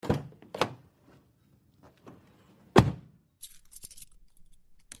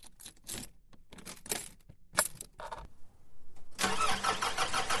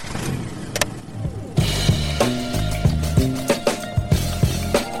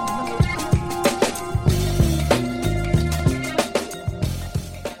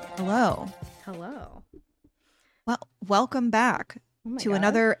Hello. Hello. Well, welcome back to God.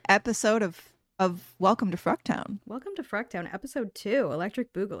 another episode of Welcome to Frucktown. Welcome to Frucktown, episode 2,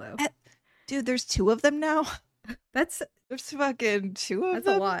 Electric Boogaloo. Dude, there's 2 of them now. There's fucking 2 of That's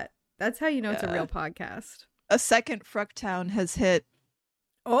them. a lot. That's how you know it's a real podcast. A second Frucktown has hit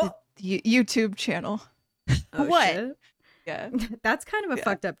the YouTube channel. Oh, What? Shit. Yeah. That's kind of a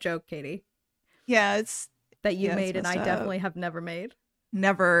fucked up joke, Katie. Yeah, it's That you it's made and I messed up. definitely have never made.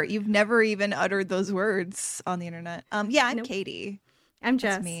 You've never even uttered those words on the internet. Yeah, I'm Nope. Katie. I'm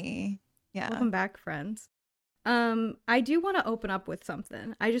Jess. That's me. Yeah. Welcome back, friends. I do want to open up with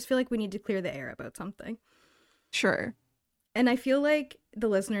something. I just feel like we need to clear the air about something. Sure. And I feel like the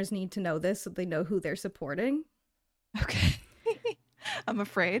listeners need to know this so they know who they're supporting. Okay. I'm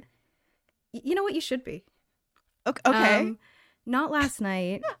afraid. You know what? You should be. Okay. Not last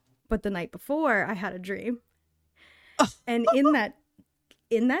night, but the night before, I had a dream. And in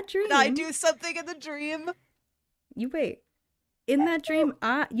that dream, Did I do something in the dream? you wait. In that dream,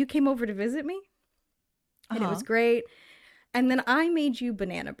 you came over to visit me, and it was great. And then I made you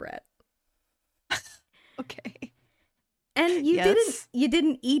banana bread, Okay. and you Yes.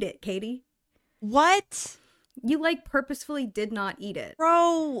 didn't eat it, Katie. What? You purposefully did not eat it.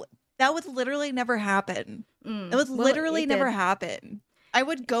 Bro, that would literally never happen. That would literally never happen. I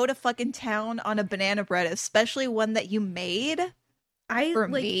would go to fucking town on a banana bread, especially one that you made for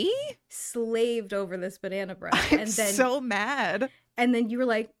me. Slaved over this banana bread, I'm and then so mad. and then you were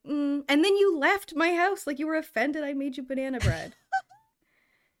like, and then you left my house like you were offended I made you banana bread.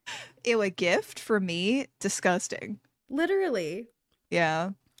 Ew, a gift for me? Disgusting. Literally.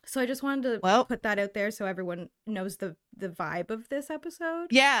 Yeah. So I just wanted to put that out there so everyone knows the vibe of this episode.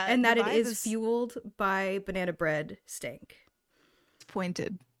 Yeah. And that the it vibe is fueled by banana bread stink. It's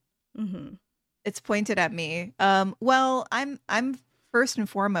pointed. Mm-hmm. It's pointed at me. Well, I'm first and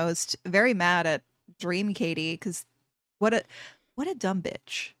foremost very mad at Dream Katie, because what a dumb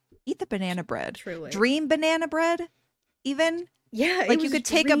bitch. Eat the banana bread. Truly. Dream banana bread, even? Yeah, Like, you could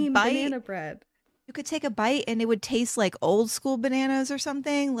take a bite. Banana bread. You could take a bite and it would taste like old school bananas or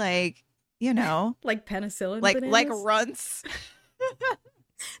something, like, you know, Like penicillin like bananas. runts.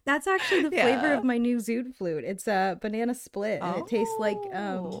 That's actually the flavor of my new Zood flute. It's a banana split, and it tastes like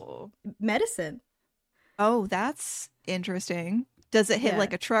medicine. Oh, that's interesting. Does it hit Yeah.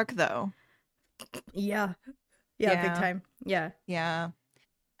 like a truck though? Yeah, Yeah. big time. Yeah. Yeah.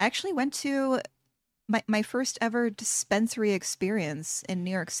 I actually went to my first ever dispensary experience in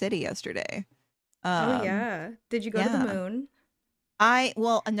New York City yesterday. Oh yeah. Did you go to the moon? I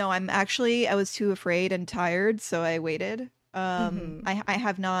was too afraid and tired, so I waited. I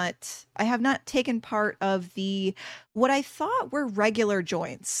have not taken part of what I thought were regular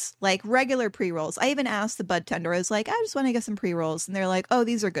joints, like regular pre-rolls. I even asked the bud tender, I was like, I just want to get some pre-rolls, and they're like, oh,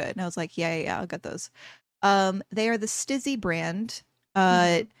 these are good. And I was like, yeah, I'll get those. They are the Stizzy brand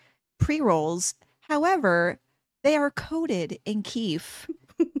pre-rolls. However, they are coated in keef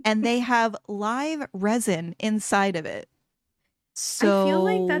and they have live resin inside of it. So I feel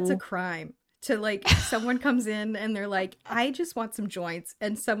like that's a crime. To someone comes in and they're like, I just want some joints,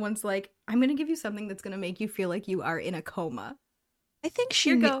 and someone's like, I'm gonna give you something that's gonna make you feel like you are in a coma. I think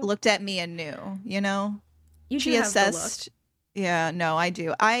she looked at me and knew, you know. She assessed. Yeah, no, I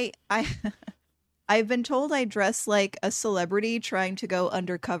do. I've been told I dress like a celebrity trying to go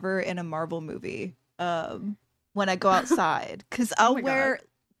undercover in a Marvel movie when I go outside, because I'll wear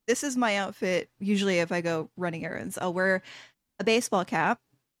this is my outfit usually if I go running errands. I'll wear a baseball cap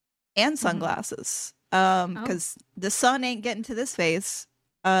and sunglasses because the sun ain't getting to this face.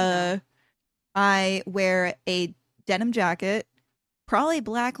 I wear a denim jacket, probably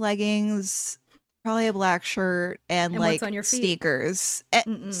black leggings, probably a black shirt, and like what's on your feet? sneakers.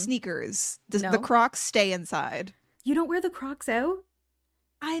 Sneakers. No? The Crocs stay inside. You don't wear the Crocs out?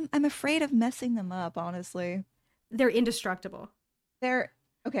 I'm afraid of messing them up, honestly. They're indestructible. They are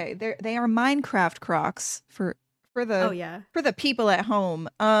Minecraft Crocs for the people at home.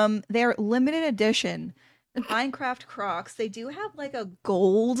 They're limited edition Minecraft Crocs. They do have like a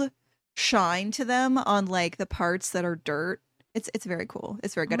gold shine to them on like the parts that are dirt. It's very cool.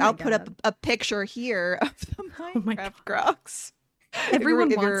 It's very good. I'll put up a picture here of the Minecraft Crocs. Everyone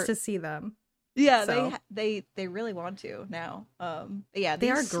wants to see them. Yeah, so. they really want to now. Yeah,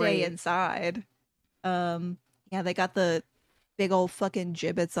 they are stay great inside. Yeah, they got the big old fucking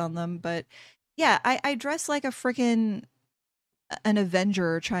gibbets on them, but yeah, I dress like a freaking an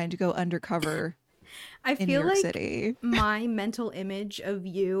Avenger trying to go undercover. I in feel New York like City. My mental image of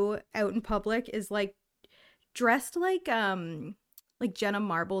you out in public is like dressed like Jenna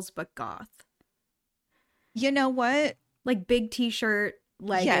Marbles but goth. You know what? Like big t-shirt,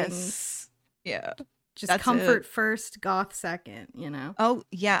 leggings. Yeah. Just that's comfort first, goth second, you know? Oh,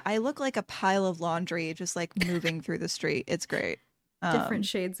 yeah. I look like a pile of laundry just like moving through the street. It's great. Different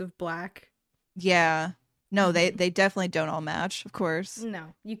shades of black. Yeah. No, they definitely don't all match, of course.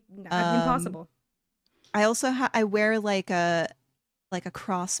 No, impossible. I also I wear like a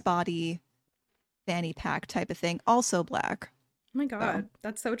crossbody fanny pack type of thing, also black. Oh my god,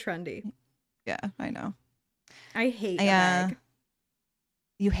 that's so trendy. Yeah, I know. I hate a bag.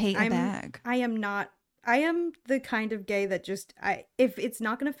 You hate a bag. I am not. I am the kind of gay that just if it's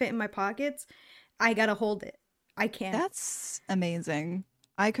not gonna fit in my pockets, I gotta hold it. I can't. That's amazing.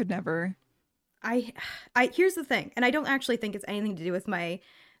 I could never. I here's the thing, and I don't actually think it's anything to do with my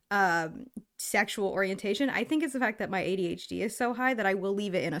sexual orientation. I think it's the fact that my ADHD is so high that I will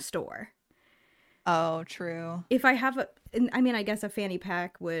leave it in a store. Oh, true. If I have I guess a fanny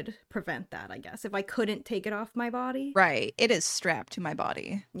pack would prevent that, I guess. If I couldn't take it off my body. Right. It is strapped to my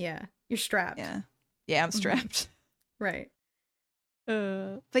body. Yeah. You're strapped. Yeah. Yeah, I'm strapped. Right.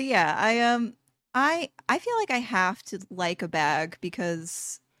 But yeah, I feel like I have to like a bag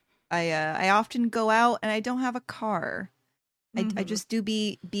because I often go out and I don't have a car. I just do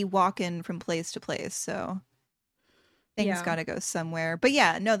be walking from place to place, so things gotta go somewhere. But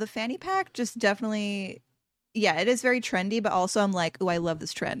yeah, no, the fanny pack just definitely, yeah, it is very trendy, but also I'm like, oh, I love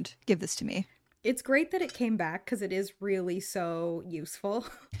this trend. Give this to me. It's great that it came back because it is really so useful.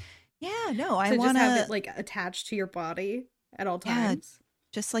 Yeah, no, I want to have it like attached to your body at all times. Yeah,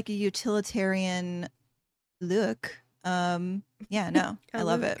 just like a utilitarian look. Yeah, no, I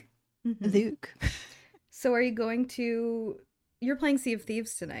love it. Luke. So are you going to... You're playing Sea of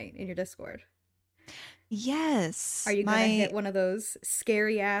Thieves tonight in your Discord. Yes. Are you going to hit one of those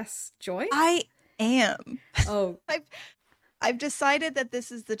scary ass joints? I am. Oh. I've decided that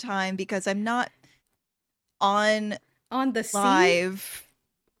this is the time because I'm not on the live. Sea?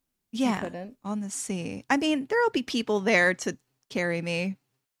 Yeah, on the sea. I mean, there'll be people there to carry me.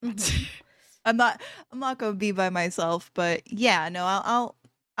 I'm not going to be by myself, but yeah, no,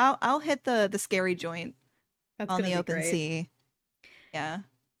 I'll hit the scary joint. That's on the open sea. Yeah.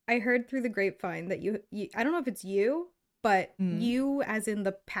 I heard through the grapevine that you I don't know if it's you, but you, as in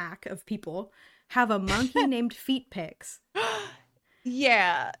the pack of people, have a monkey named Feetpics.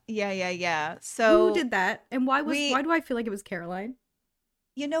 Yeah. So who did that? And why do I feel like it was Caroline?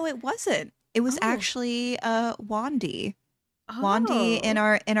 You know, it wasn't. It was actually Wandy. Wandy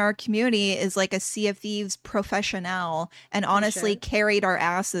in our community is like a Sea of Thieves professional, and honestly carried our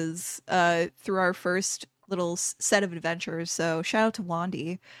asses through our first little set of adventures. So shout out to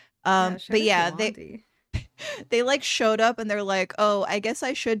Wandy. But yeah, they like showed up and they're like, oh, I guess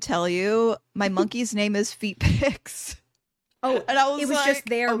I should tell you my monkey's name is Feetpics. Oh, and it was like, just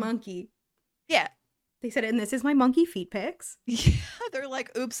their monkey. Yeah. They said, and this is my monkey Feetpics. Yeah, they're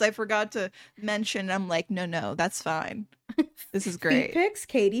like, oops, I forgot to mention. I'm like, no, that's fine. This is great. Feetpics,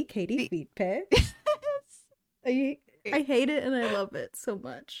 Katie Feetpics. I hate it and I love it so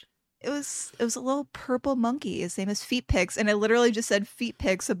much. It was a little purple monkey. His name is Feetpics, and I literally just said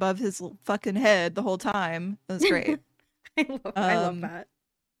Feetpics above his fucking head the whole time. It was great. I love that.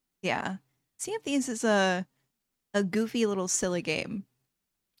 Yeah. Sea of Thieves is a goofy little silly game.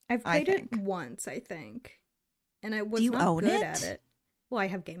 I've played it once, I think. And I was not good at it. Well, I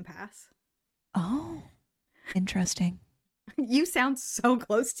have Game Pass. Oh, interesting. You sound so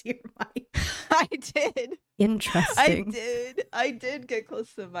close to your mic. I did. Interesting. I did get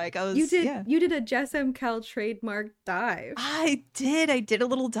close to the mic. You did a Jess M. Cal trademark dive. I did a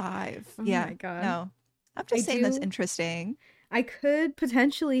little dive. Oh my god. No. I'm just saying that's interesting. I could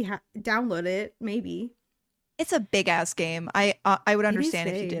potentially download it, maybe. It's a big ass game. I would understand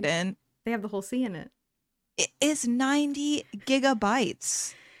if you didn't. They have the whole sea in it. It is 90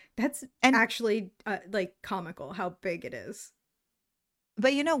 gigabytes. That's actually like comical how big it is.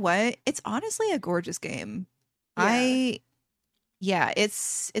 But you know what? It's honestly a gorgeous game. Yeah.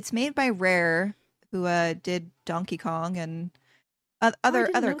 It's made by Rare, who did Donkey Kong and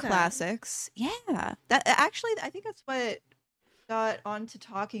other classics. Yeah. That actually, I think that's what got on to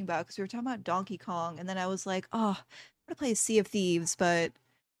talking about, because we were talking about Donkey Kong, and then I was like, oh, I want to play Sea of Thieves, but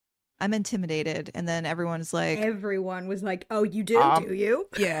I'm intimidated. And then everyone was like, oh, you do you?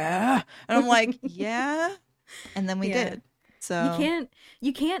 Yeah. And I'm like, yeah. And then we did. So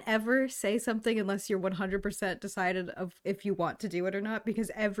you can't ever say something unless you're 100% decided of if you want to do it or not,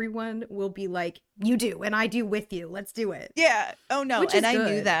 because everyone will be like, you do and I do with you, let's do it. Yeah. Oh no. And I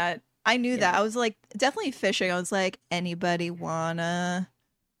knew that. I knew that. I was like definitely fishing. I was like, anybody wanna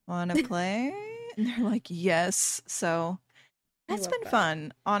play? And they're like, yes. So it's been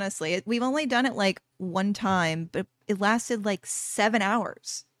fun, honestly. We've only done it like one time, but it lasted like 7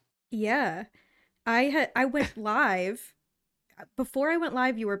 hours. Yeah. I went live. Before I went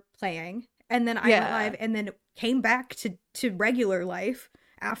live, you were playing, and then I went live and then came back to regular life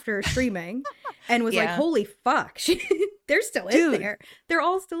after streaming and was like, holy fuck, they're still in there. They're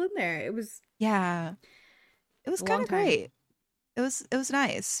all still in there. It was it was kind of great. It was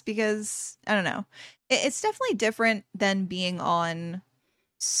nice because I don't know. It's definitely different than being on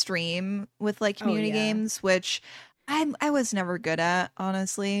stream with like community games, which I was never good at,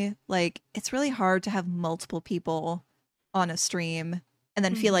 honestly. Like, it's really hard to have multiple people on a stream and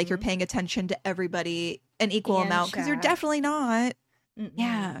then feel like you're paying attention to everybody an equal amount, because you're definitely not.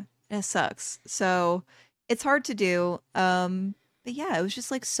 Yeah, it sucks. So it's hard to do. But yeah, it was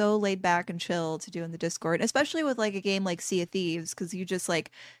just like so laid back and chill to do in the Discord, especially with like a game like Sea of Thieves, because you just like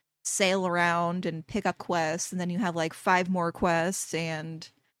sail around and pick up quests, and then you have like 5 more quests, and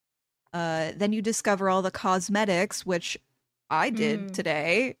then you discover all the cosmetics, which I did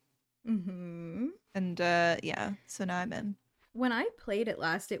today. And yeah, so now I'm in. When I played it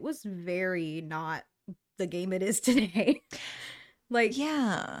last, it was very not the game it is today. Like,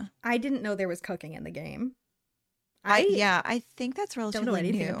 yeah, I didn't know there was cooking in the game. I think that's relatively don't know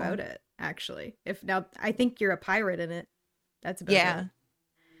anything new about it, actually. If now, I think you're a pirate in it. That's about it.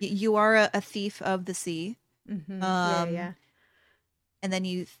 You are a thief of the sea. Yeah. And then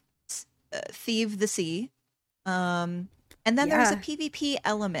you thieve the sea. And then there's a PvP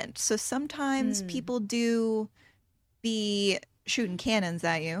element. So sometimes people do be shooting cannons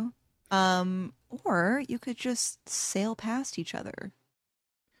at you. Or you could just sail past each other.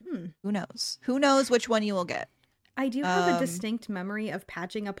 Who knows? Who knows which one you will get? I do have a distinct memory of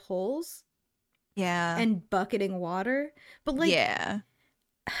patching up holes. Yeah. And bucketing water. But like,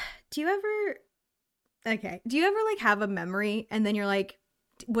 do you ever like have a memory and then you're like,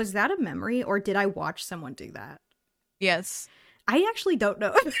 was that a memory or did I watch someone do that? Yes. I actually don't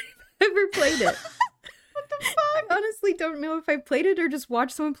know if I've ever played it. What the fuck? I honestly don't know if I played it or just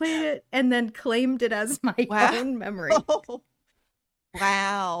watched someone play it and then claimed it as my own memory. Oh.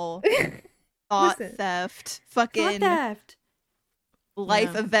 Wow. Thought theft. Fucking thought theft.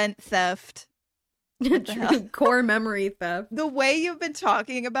 Life event theft. Core memory theft. The way you've been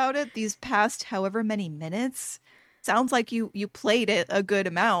talking about it these past however many minutes sounds like you played it a good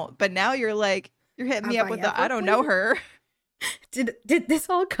amount, but now you're like, you're hitting me up with I don't know her. Did this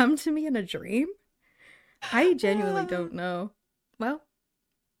all come to me in a dream? I genuinely don't know.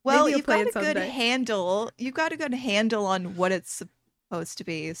 Well, you've got a good handle. You've got a good handle on what it's supposed to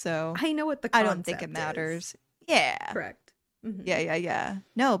be. So I know what the concept I don't think it matters. Yeah. Correct. Yeah.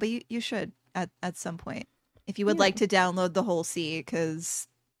 No, but you should at some point if you would like to download the whole sea, because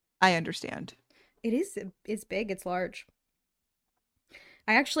I understand. It's big. It's large.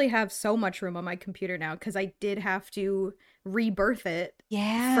 I actually have so much room on my computer now because I did have to rebirth it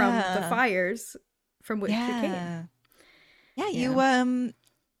from the fires from which it came. Yeah,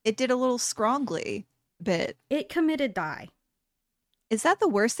 it did a little scrongly bit. It committed die. Is that the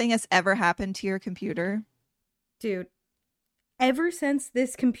worst thing that's ever happened to your computer? Dude, ever since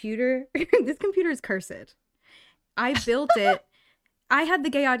this computer is cursed. I built it. I had the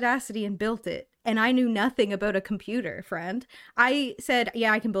gay audacity and built it, and I knew nothing about a computer, friend. I said,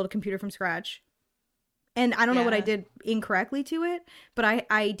 I can build a computer from scratch. And I don't know what I did incorrectly to it, but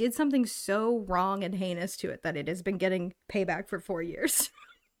I did something so wrong and heinous to it that it has been getting payback for 4 years.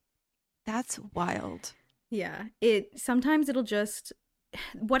 That's wild. Yeah. Sometimes it'll just...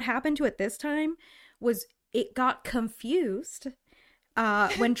 What happened to it this time was it got confused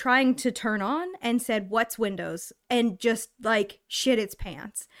when trying to turn on and said, "What's Windows?" and just like shit its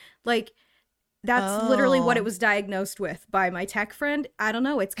pants. Like, that's literally what it was diagnosed with by my tech friend. I don't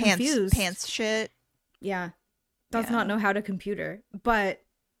know. It's confused. Pants shit. Yeah. Does not know how to computer. But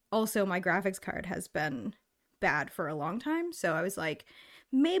also my graphics card has been bad for a long time. So I was like,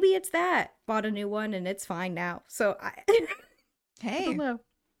 maybe it's that. Bought a new one and it's fine now. So hey, I don't know.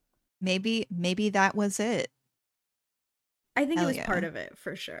 Maybe that was it. I think it was part of it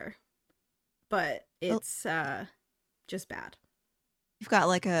for sure. But it's just bad. You've got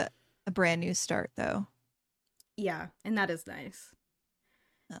like a brand new start though. Yeah, and that is nice.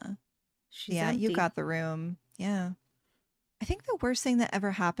 She's empty. You got the room. Yeah. I think the worst thing that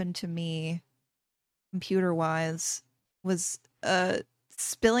ever happened to me computer wise was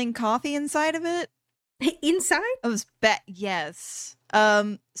spilling coffee inside of it. Inside? It was yes.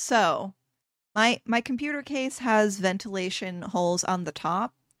 So my computer case has ventilation holes on the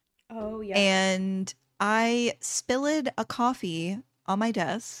top. Oh yeah. And I spilled a coffee on my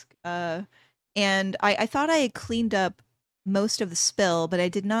desk. And I thought I had cleaned up most of the spill, but I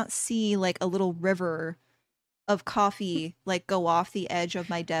did not see like a little river of coffee like go off the edge of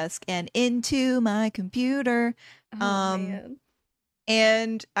my desk and into my computer. Man.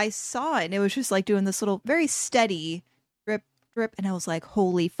 And I saw it, and it was just like doing this little very steady drip drip, and I was like,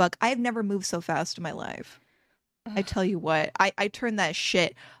 holy fuck, I've never moved so fast in my life. I tell you what, I turned that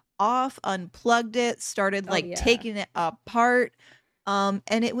shit off, unplugged it, started like taking it apart. And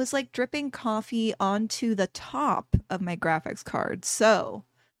it was like dripping coffee onto the top of my graphics card. So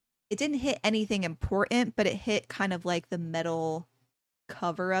it didn't hit anything important, but it hit kind of like the metal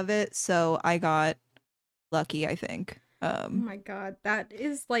cover of it. So I got lucky, I think. Oh my god, that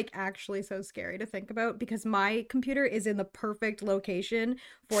is like actually so scary to think about, because my computer is in the perfect location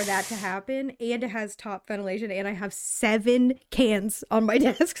for that to happen, and it has top ventilation, and I have 7 cans on my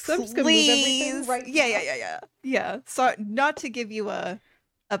desk, so I'm just gonna move everything right now. Yeah. So not to give you a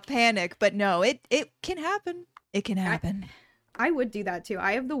panic, but no, it can happen. It can happen. I would do that too.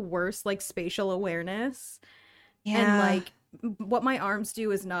 I have the worst like spatial awareness, and like what my arms do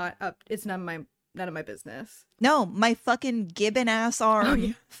is not up. It's none of my business. No, my fucking gibbon ass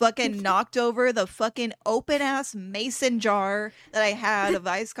arm fucking knocked over the fucking open ass mason jar that I had of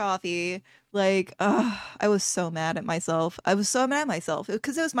iced coffee. Like, I was so mad at myself.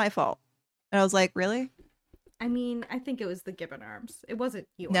 Because it was my fault. And I was like, really? I mean, I think it was the gibbon arms. It wasn't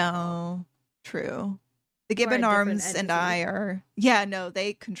you. No, true. The gibbon arms and I are,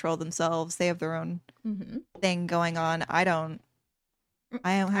 they control themselves. They have their own thing going on. I don't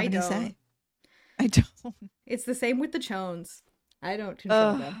have any say. I don't. It's the same with the Chones. I don't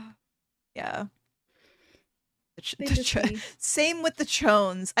control them. Yeah. Same with the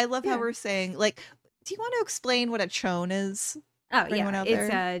Chones. I love how we're saying, like, do you want to explain what a chone is? Oh, yeah.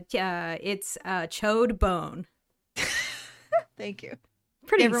 It's a chode bone. Thank you.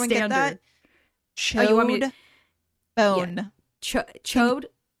 Pretty everyone standard. Get that? Chode you want me to... bone. Yeah. Chode,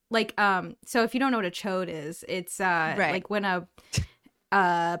 like, so if you don't know what a chode is, it's like when a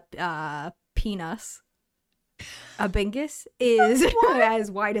penis, a bingus, is as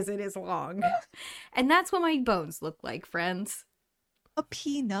wide as it is long, and that's what my bones look like, friends. A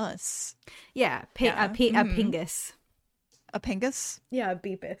penis. Yeah, a pingus. A pingus. Yeah, a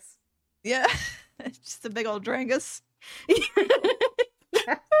beepus. Yeah, just a big old drangus.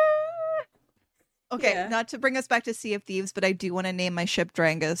 Yeah. Okay, not to bring us back to Sea of Thieves, but I do want to name my ship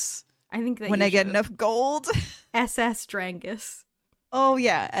Drangus. I think that when I get enough gold. SS Drangus. Oh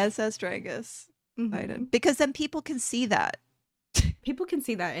yeah, SS Drangus. Because then people can see that. People can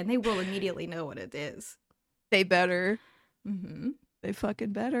see that, and they will immediately know what it is. They better. They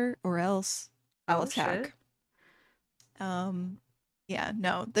fucking better, or else I'll attack. Shit. Yeah,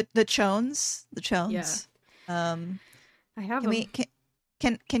 no, the Chones. Yeah. I have.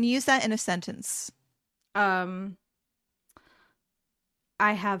 Can you use that in a sentence? I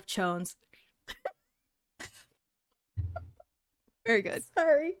have Chones. Very good.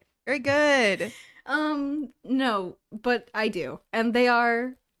 Sorry. Very good. No, but I do. And they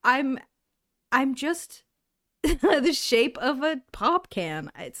are I'm just the shape of a pop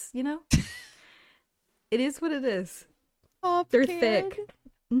can. It's, it is what it is. They're thick.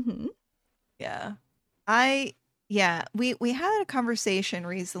 Yeah. We had a conversation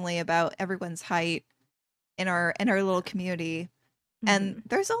recently about everyone's height in our little community. And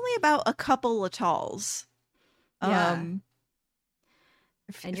there's only about a couple of talls. Yeah.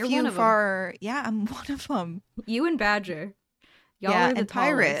 And you're one of them. Yeah, I'm one of them. You and Badger. Y'all are the and tallest.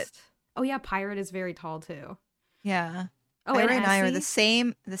 Pirate. Oh yeah, Pirate is very tall too. Yeah. Oh, Pirate and I are the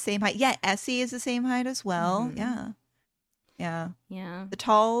same height. Yeah, Essie is the same height as well. Yeah. Yeah. The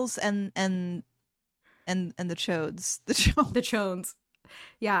talls and the chodes. The Chones.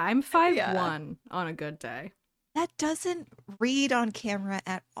 Yeah, I'm 5'1" on a good day. That doesn't read on camera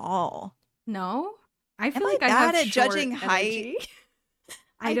at all. No? I feel Am like I I bad have at judging energy. height?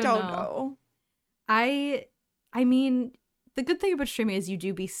 I don't know. I mean, the good thing about streaming is you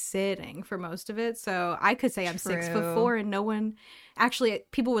do be sitting for most of it. So I could say I'm 6'4", and no one actually,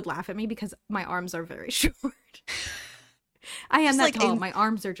 people would laugh at me because my arms are very short. I am that tall. My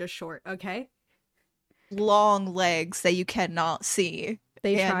arms are just short. Okay. Long legs that you cannot see.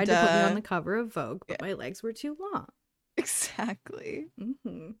 They tried to put me on the cover of Vogue, but my legs were too long. Exactly.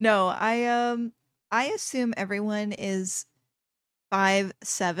 No, I assume everyone is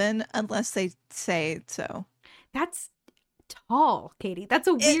 5'7" unless they say so. That's tall, Katie. That's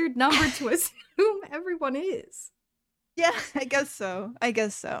a weird number to assume everyone is. Yeah, I guess so. I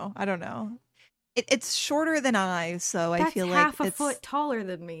don't know. It's shorter than I, so I feel like that's half a foot taller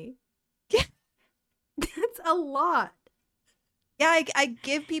than me. Yeah. That's a lot. Yeah, I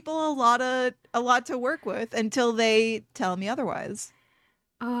give people a lot to work with until they tell me otherwise.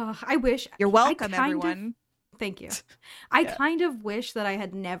 I wish. You're welcome, everyone. Thank you. I kind of wish that I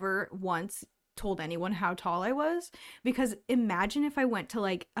had never once told anyone how tall I was, because imagine if I went to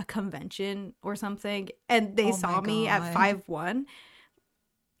like a convention or something and they saw me at 5'1".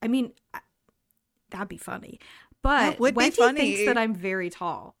 I mean, that'd be funny. But Wendy thinks that I'm very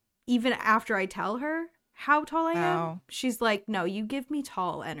tall. Even after I tell her how tall I am, she's like, no, you give me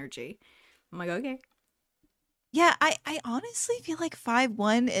tall energy. I'm like, okay. Yeah, I honestly feel like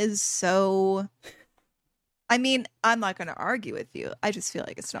 5'1" is so... I mean, I'm not going to argue with you. I just feel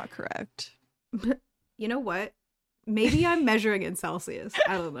like it's not correct. You know what? Maybe I'm measuring in Celsius.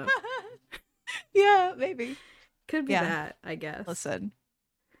 I don't know. Yeah, maybe. Could be that, I guess. Listen.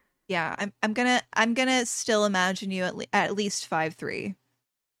 Yeah, I'm gonna still imagine you at least 5'3".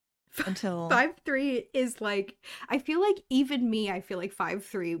 Until 5'3" is like, I feel like even me, I feel like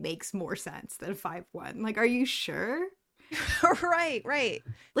 5'3" makes more sense than 5'1". Like, are you sure? Right.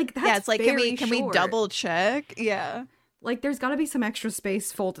 Like, that's it's like, can we double check? Yeah. Like, there's got to be some extra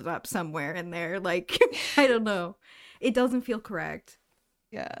space folded up somewhere in there. Like, I don't know. It doesn't feel correct.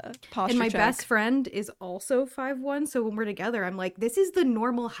 Yeah. And my best friend is also 5'1", so when we're together, I'm like, this is the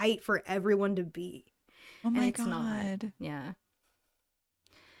normal height for everyone to be. Oh my God. Not. Yeah.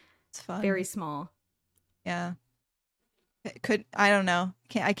 It's fun. Very small. Yeah. I don't know.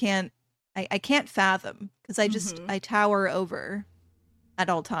 I can't fathom, because I just I tower over at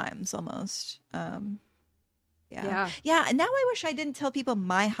all times almost. Yeah. And now I wish I didn't tell people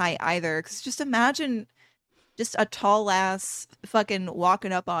my height either, because just imagine just a tall ass fucking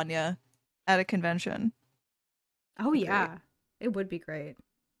walking up on you at a convention. Oh yeah, great. It would be great.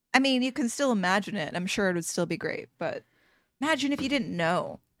 I mean, you can still imagine it. I'm sure it would still be great, but imagine if you didn't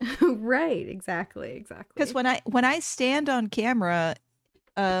know. Right, exactly. Because when I stand on camera,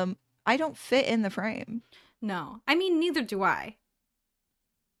 I don't fit in the frame. No, I mean, neither do I.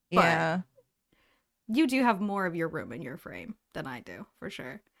 Yeah. But you do have more of your room in your frame than I do, for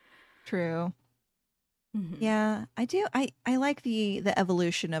sure. True. Mm-hmm. Yeah, I do. I like the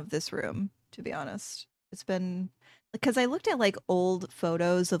evolution of this room, to be honest. It's been, because I looked at like old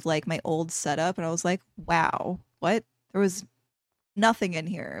photos of like my old setup and I was like, wow, what? There was nothing in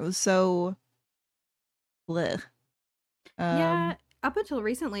here. It was so bleh. Yeah, up until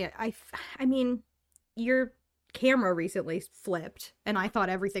recently, I mean, your camera recently flipped and I thought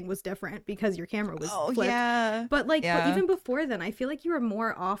everything was different because your camera was flipped. Yeah. But like, but even before then, I feel like you were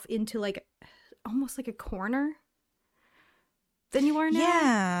more off into like almost like a corner than you are now.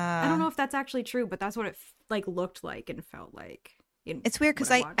 Yeah. I don't know if that's actually true, but that's what it like looked like and felt like. It's weird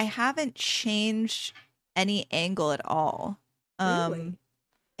because I haven't changed any angle at all. Really?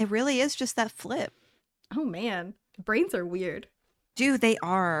 It really is just that flip. Oh man, brains are weird. Dude, they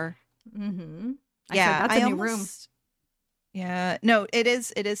are. Mm-hmm. Yeah, that's a new room. Yeah, no, it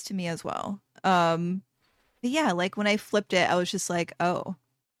is to me as well. But yeah, like when I flipped it, I was just like, oh.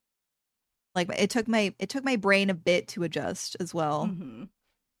 Like it took my brain a bit to adjust as well. Mm-hmm.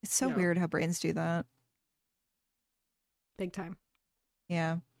 It's so weird how brains do that. Big time.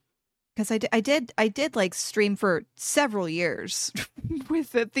 Yeah. Because I did like stream for several years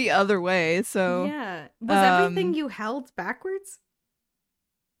with it the other way. So yeah, was everything you held backwards?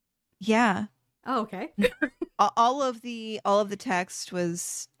 Yeah. Oh, okay. all of the text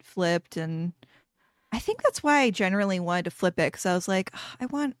was flipped, and I think that's why I generally wanted to flip it, because I was like, I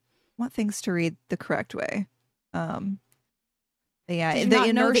want things to read the correct way. Yeah, did you the not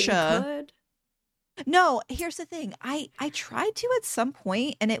inertia. Know that you could? No, here's the thing. I tried to at some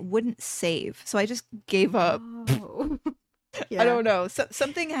point and it wouldn't save. So I just gave up. Oh. Yeah. I don't know.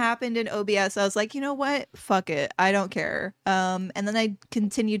 Something happened in OBS. I was like, you know what? Fuck it. I don't care. And then I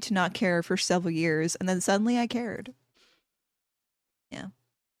continued to not care for several years, and then suddenly I cared. Yeah.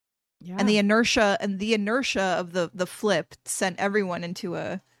 Yeah. And the inertia of the flip sent everyone into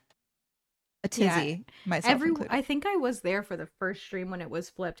a tizzy, myself included. I think I was there for the first stream when it was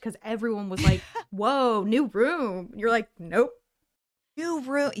flipped, because everyone was like, whoa, new room. You're like, nope. New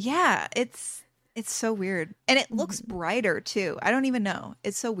room. Yeah, it's so weird. And it looks brighter too. I don't even know.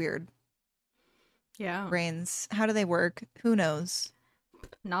 It's so weird. Yeah. Brains. How do they work? Who knows?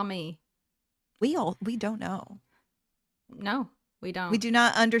 Not me. We don't know. No, we don't. We do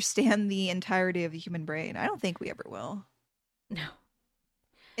not understand the entirety of the human brain. I don't think we ever will. No.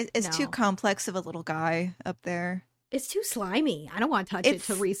 It's too complex of a little guy up there. It's too slimy. I don't want to touch it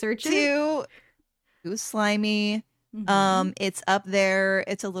to research it. Too slimy. Mm-hmm. It's up there.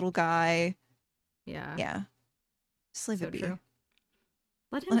 It's a little guy. Yeah. Yeah. Just leave it be. True.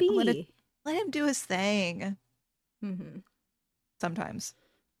 Let him be. Let him do his thing. Mm-hmm. Sometimes.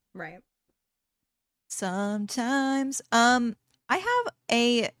 Right. Sometimes. I have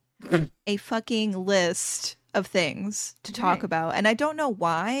a fucking list of things to talk about, and I don't know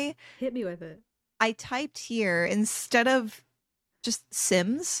why. Hit me with it. I typed here, instead of just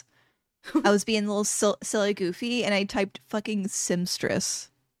Sims, I was being a little silly goofy, and I typed fucking Simstress.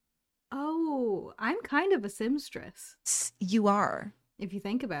 Oh, I'm kind of a Simstress. You are. If you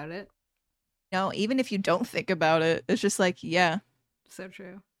think about it. No, even if you don't think about it, it's just like, yeah. So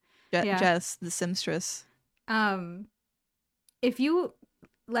true. Jess, the Simstress. If you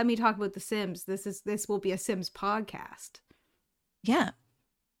let me talk about The Sims, this will be a Sims podcast. Yeah.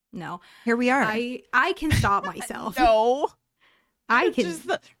 No. Here we are. I can stop myself. No. I can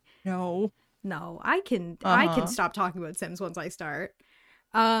No. No, I can stop talking about Sims once I start.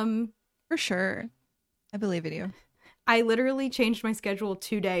 For sure. I believe in you. I literally changed my schedule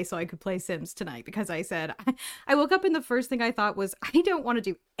today so I could play Sims tonight because I said I woke up and the first thing I thought was I don't want to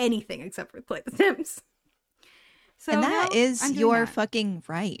do anything except for play The Sims. So and that is your fucking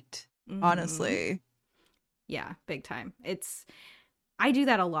right, honestly. Yeah, big time. I do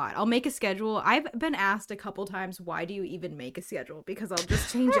that a lot. I'll make a schedule. I've been asked a couple times, why do you even make a schedule? Because I'll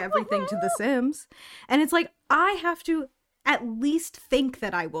just change everything to The Sims. And it's like, I have to at least think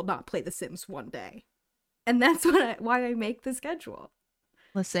that I will not play The Sims one day. And that's why I make the schedule.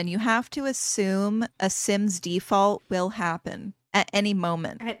 Listen, you have to assume a Sims default will happen at any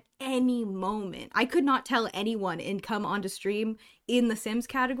moment. At any moment. I could not tell anyone and come onto stream in the Sims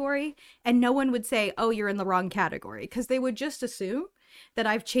category, and no one would say, oh, you're in the wrong category. Because they would just assume that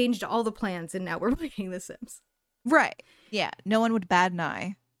I've changed all the plans and now we're playing The Sims. Right. Yeah. No one would bat an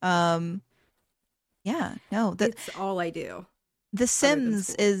eye. Yeah. No. It's all I do. The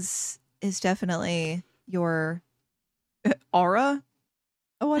Sims is definitely your aura,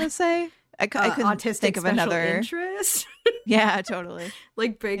 I want to say. I couldn't autistic think of another interest. Yeah, totally.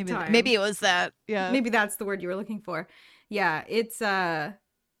 Like big time. Maybe it was that. Yeah. Maybe that's the word you were looking for. Yeah, it's my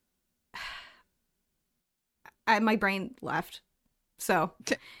brain left. So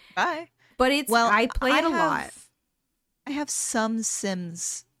bye. But I play it a lot. I have some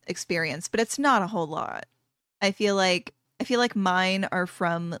Sims experience, but it's not a whole lot. I feel like mine are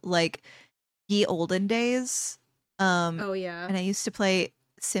from like ye olden days. Oh yeah. And I used to play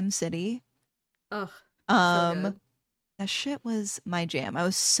SimCity. Ugh. So that shit was my jam. I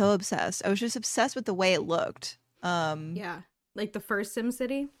was so obsessed. I was just obsessed with the way it looked. Yeah. Like the first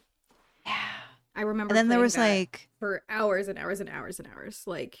SimCity? Yeah. I remember. And then there was like for hours and hours and hours and hours.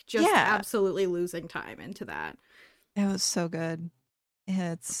 Like just absolutely losing time into that. It was so good.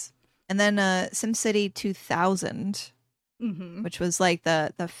 And then SimCity 2000. Mm-hmm. Which was like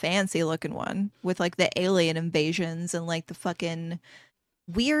the fancy looking one with like the alien invasions and like the fucking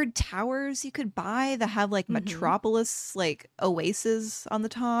weird towers you could buy that have like Metropolis like oasis on the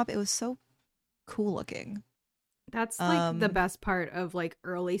top. It was so cool looking. That's like the best part of like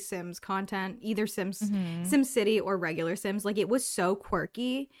early Sims content, either SimCity or regular Sims. Like it was so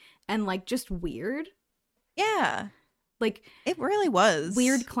quirky and like just weird. Yeah. Like it really was.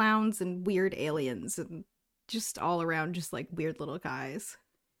 Weird clowns and weird aliens and just all around just like weird little guys.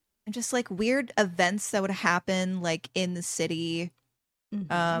 And just like weird events that would happen like in the city.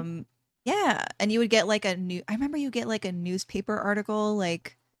 Yeah. And you would get like I remember you get like a newspaper article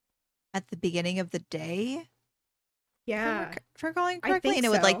like at the beginning of the day. Yeah. For going correctly. And it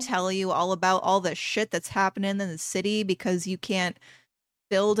would like tell you all about all the shit that's happening in the city because you can't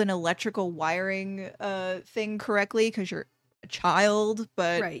build an electrical wiring thing correctly because you're a child.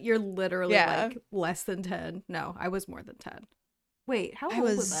 But right, you're literally like less than 10. No, I was more than 10. Wait, how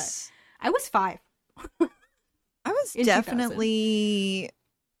old was that? I was 5. I was definitely 2000.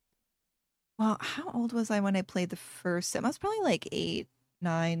 Well, how old was I when I played the first Sim? I was probably like 8,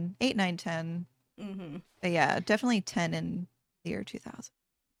 9, 10. But yeah, definitely 10 in the year 2000.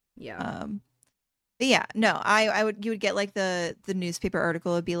 Yeah. But yeah, no, you would get like the newspaper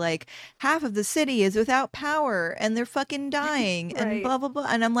article would be like half of the city is without power and they're fucking dying and blah blah blah,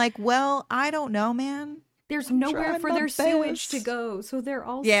 and I'm like, well, I don't know, man. There's nowhere for their sewage to go, so they're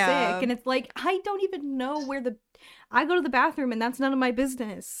all sick, and it's like I don't even know where I go to the bathroom and that's none of my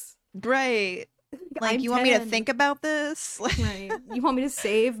business. Right. Like, you want me to think about this? Right. You want me to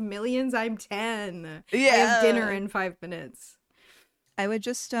save millions? I'm 10. Yeah. I have dinner in 5 minutes. I would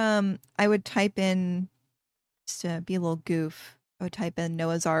just I would type in, just to be a little goof, I would type in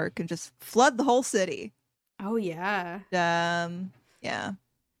Noah's Ark and just flood the whole city. Oh yeah. Yeah.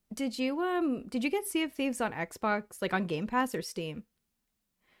 Did you get Sea of Thieves on Xbox, like on Game Pass or Steam?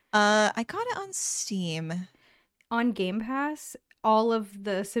 I got it on Steam. On Game Pass, all of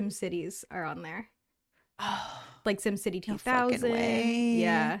the SimCities are on there. Oh, like SimCity 2000.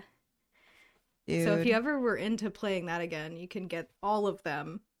 Yeah. Dude. So if you ever were into playing that again, you can get all of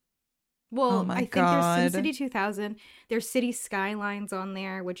them Well, I think there's SimCity 2000. There's City Skylines on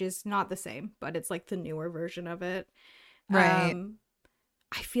there, which is not the same, but it's like the newer version of it. Right.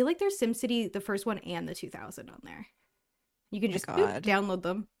 I feel like there's SimCity, the first one and the 2000 on there. You can just download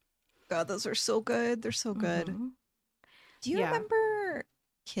them. God, those are so good. They're so good. Mm-hmm. Do you remember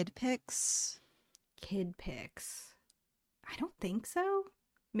Feetpics? Feetpics. I don't think so.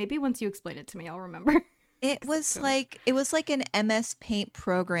 Maybe once you explain it to me, I'll remember. It was like an MS Paint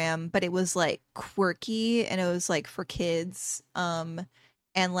program, but it was like quirky and it was like for kids. And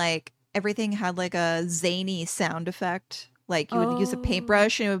like everything had like a zany sound effect. Like you would use a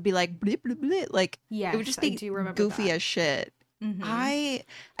paintbrush and it would be like blip, blip, blip. Like it would just be goofy as shit. Mm-hmm. I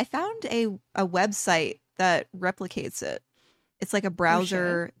found a website that replicates it. It's like a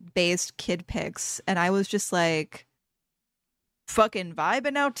browser based Feetpics, and I was just like fucking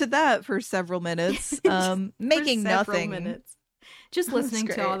vibing out to that for several minutes, making nothing. Minutes. Just listening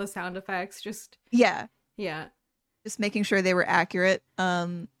to all the sound effects. Just just making sure they were accurate.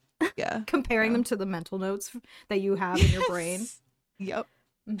 Comparing them to the mental notes that you have in your brain. Yep.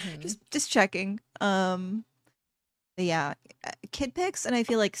 Mm-hmm. Just checking. Yeah, Feetpics and I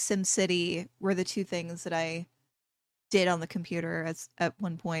feel like SimCity were the two things that I did on the computer at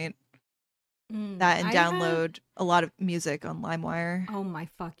one point. That and download a lot of music on Limewire. Oh my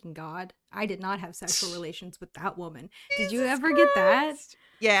fucking god. I did not have sexual relations with that woman. Did you ever get that?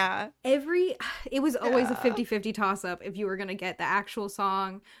 Yeah. It was always a 50-50 toss-up if you were going to get the actual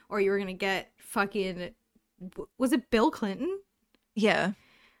song or you were going to get fucking... Was it Bill Clinton? Yeah.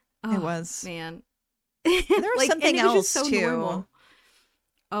 It was. Man. There was something else, so too. Normal.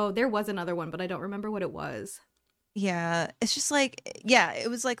 Oh, there was another one, but I don't remember what it was. Yeah, it's just like, it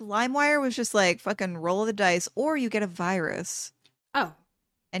was like LimeWire was just like fucking roll of the dice, or you get a virus. Oh.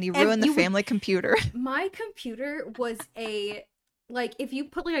 And you ruin the family computer. My computer was like, if you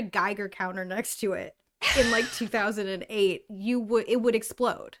put like a Geiger counter next to it in like 2008, it would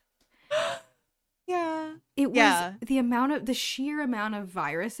explode. Yeah. It was the sheer amount of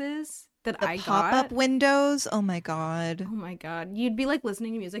viruses that I got. Pop-up windows. Oh my god. Oh my god. You'd be like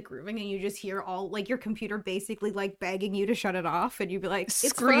listening to music grooving and you just hear all like your computer basically like begging you to shut it off and you'd be like, it's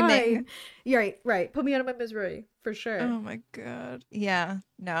screaming. Fine. Right. Put me out of my misery for sure. Oh my god. Yeah.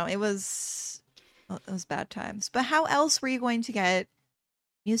 No, it was bad times. But how else were you going to get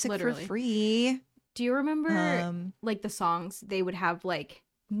music for free? Do you remember like the songs they would have like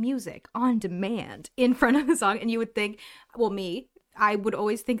music on demand in front of the song and you would think, well, I would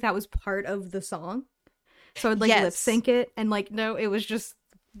always think that was part of the song. So I'd like lip sync it and like, no, it was just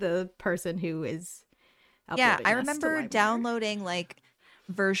the person who is uploading. I remember downloading like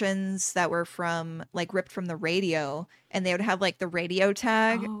versions that were from like ripped from the radio and they would have like the radio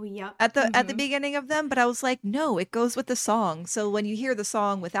tag at the beginning of them. But I was like, no, it goes with the song. So when you hear the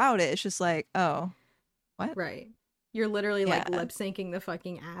song without it, it's just like, oh, what? Right. You're literally like lip syncing the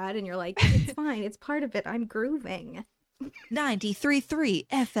fucking ad and you're like, it's fine. It's part of it. I'm grooving. 93.3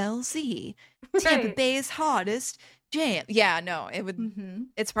 FLZ, Tampa Bay's hottest jam. Yeah, no, it would.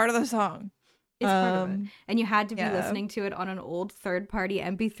 It's part of the song. It's part of it, and you had to be listening to it on an old third-party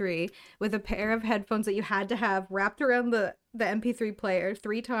MP3 with a pair of headphones that you had to have wrapped around the MP3 player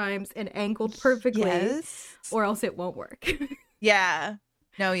 3 times and angled perfectly, or else it won't work. The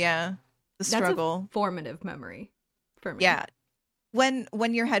struggle. That's a formative memory for me. Yeah, when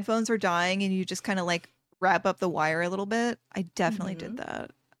your headphones are dying and you just kind of like wrap up the wire a little bit. I definitely did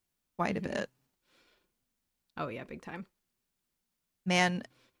that quite a bit. Oh yeah, big time. Man,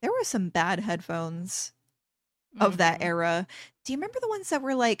 there were some bad headphones of that era. Do you remember the ones that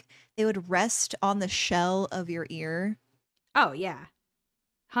were like they would rest on the shell of your ear? Oh yeah.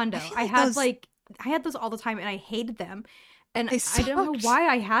 Hundo. I had those all the time and I hated them. And I don't know why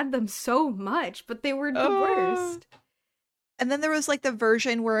I had them so much, but they were the worst. And then there was like the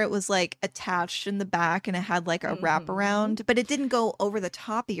version where it was like attached in the back and it had like a wraparound, but it didn't go over the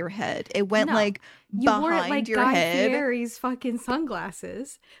top of your head. It went like behind wore it like your Guy head. Fieri's fucking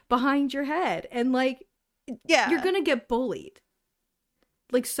sunglasses behind your head. And like, you're going to get bullied.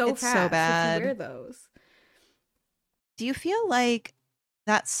 Like it's fast so bad. If you wear those. Do you feel like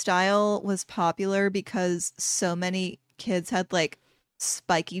that style was popular because so many kids had like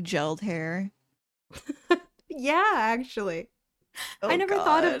spiky gelled hair? Yeah, actually. I never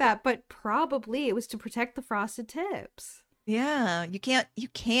thought of that, but probably it was to protect the frosted tips. Yeah, you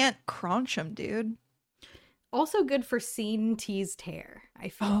can't crunch them, dude. Also good for scene teased hair, I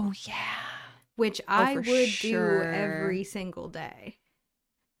feel. Oh, yeah. Which I would do every single day.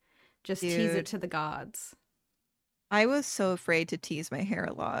 Just tease it to the gods. I was so afraid to tease my hair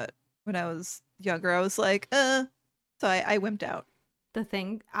a lot when I was younger. I was like, So I wimped out. the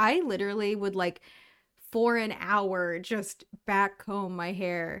thing. I literally would like for an hour just back comb my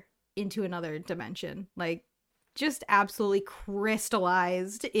hair into another dimension. Like just absolutely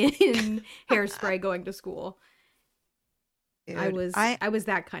crystallized in hairspray going to school. Dude, I was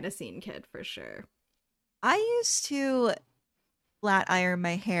that kind of scene kid for sure. I used to flat iron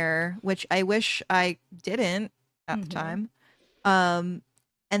my hair, which I wish I didn't at the time. And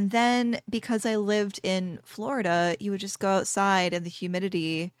then because I lived in Florida, you would just go outside and the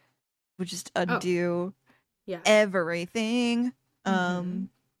humidity would just undo everything.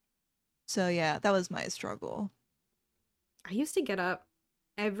 So yeah, that was my struggle. I used to get up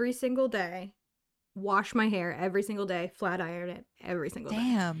every single day, wash my hair every single day, flat iron it every single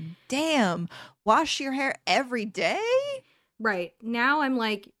day. Damn. Wash your hair every day? Right. Now I'm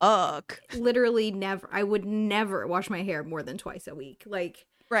like, ugh. Literally never. I would never wash my hair more than twice a week. Like,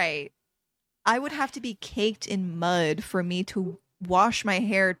 right. I would have to be caked in mud for me to wash my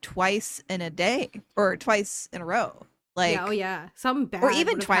hair twice in a day or twice in a row. Like, yeah, oh yeah, something bad, or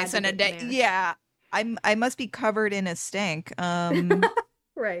even twice in a day. Yeah, I must be covered in a stink.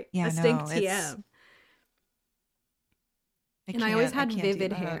 Right. Yeah, a stink TM. And I always had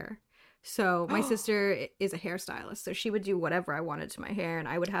vivid hair. So my sister is a hairstylist, so she would do whatever I wanted to my hair, and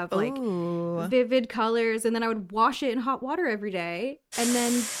I would have like vivid colors, and then I would wash it in hot water every day, and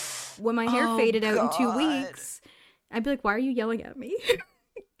then when my hair faded out in 2 weeks, I'd be like, "Why are you yelling at me?"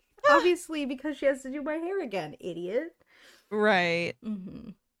 Obviously, because she has to do my hair again, idiot. Right.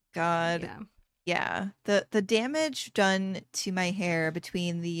 God. Yeah. The damage done to my hair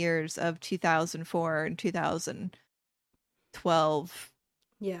between the years of 2004 and 2012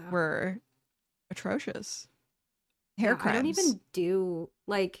 were atrocious. Hair crimes. I don't even do,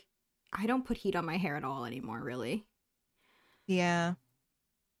 like, I don't put heat on my hair at all anymore, really. Yeah.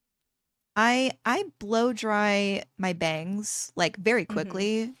 I blow dry my bangs like very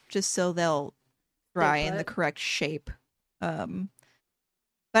quickly just so they'll dry in the correct shape. But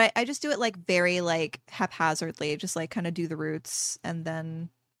I just do it like very like haphazardly, just like kind of do the roots and then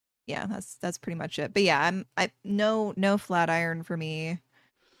yeah, that's pretty much it. But yeah, I no flat iron for me.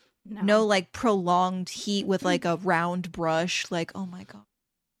 No like prolonged heat with like a round brush. Like, oh my God.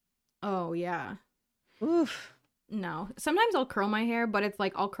 Oh yeah. Oof. No. Sometimes I'll curl my hair, but it's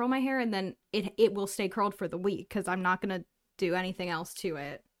like I'll curl my hair and then it will stay curled for the week because I'm not gonna do anything else to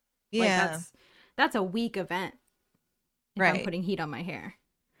it. Yeah. Like that's a week event. If I'm putting heat on my hair.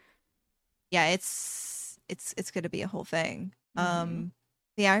 Yeah, it's gonna be a whole thing.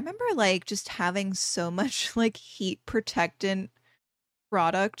 Yeah, I remember like just having so much like heat protectant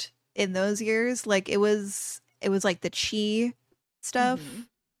product in those years. Like it was like the Chi stuff.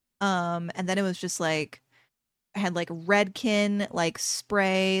 And then it was just like I had like Redken like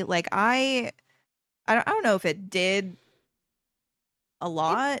spray. Like I don't know if it did a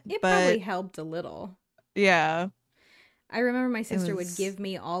lot. It but probably helped a little. Yeah. I remember my sister would give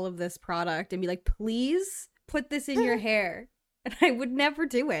me all of this product and be like, please put this in your hair. And I would never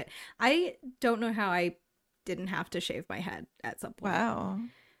do it. I don't know how I didn't have to shave my head at some point. Wow.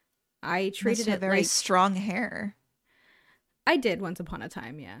 I treated it very like strong hair. I did once upon a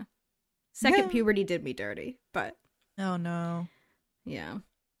time, yeah. Second puberty did me dirty, but oh no. Yeah.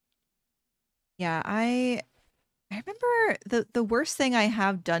 Yeah, I remember the worst thing I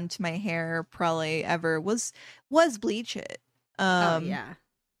have done to my hair probably ever was bleach it. Oh yeah.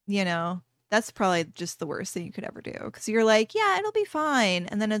 You know, that's probably just the worst thing you could ever do because you're like, yeah, it'll be fine,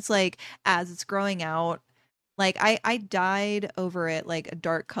 and then it's like as it's growing out, like I dyed over it like a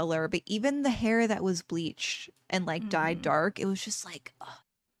dark color, but even the hair that was bleached and like dyed dark, it was just like, oh,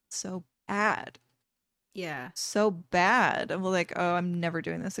 so bad. Yeah, so bad. I'm like, oh, I'm never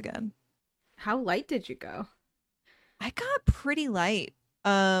doing this again. How light did you go? I got pretty light.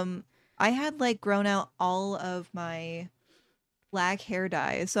 I had like grown out all of my black hair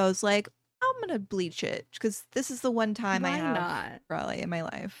dye, so I was like, I'm gonna bleach it because this is the one time I have probably in my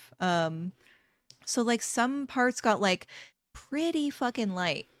life. So like some parts got like pretty fucking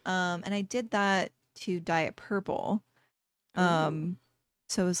light. And I did that to dye it purple. So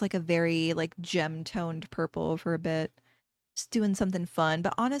it was like a very like gem toned purple for a bit, just doing something fun.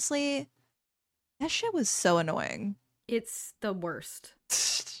 But honestly, that shit was so annoying. It's the worst.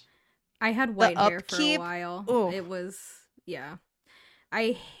 I had white hair for a while. Ooh. It was, yeah.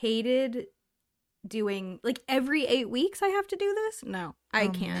 I hated doing, like, every 8 weeks I have to do this? No, I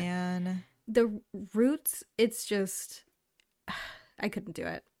can't. Man. The roots, it's just, I couldn't do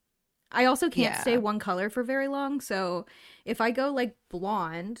it. I also can't stay one color for very long, so if I go, like,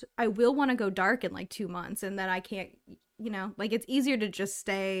 blonde, I will want to go dark in, like, 2 months, and then I can't, you know, like, it's easier to just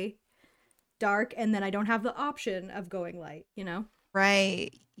stay dark, and then I don't have the option of going light, you know?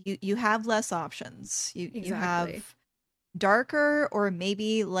 Right. You have less options. You Exactly. have darker or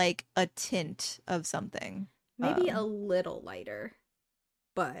maybe like a tint of something. Maybe a little lighter,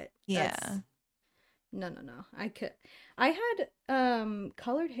 but that's Yeah. no. I had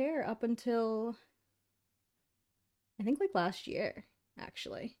colored hair up until I think like last year,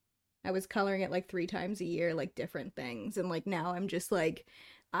 actually. I was coloring it like 3 times a year, like different things. And like now I'm just like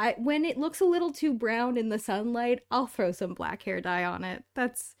when it looks a little too brown in the sunlight, I'll throw some black hair dye on it.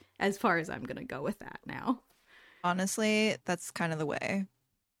 That's as far as I'm gonna go with that now. Honestly, that's kind of the way.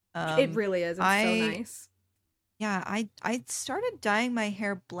 It really is. It's so I nice. yeah, I started dyeing my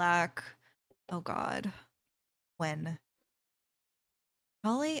hair black. Oh God. When?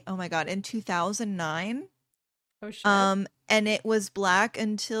 Probably, oh my God, in 2009. Oh shit. And it was black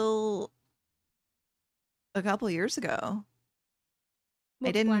until a couple years ago. Well,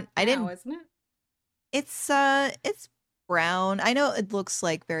 it's black I now, didn't isn't it? it's brown. I know it looks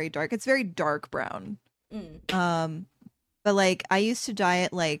like very dark. It's very dark brown. Mm. But like I used to dye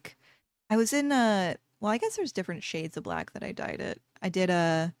it like I was in a well, I guess there's different shades of black that I dyed it. I did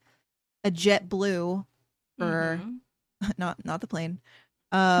a jet blue for not the plane.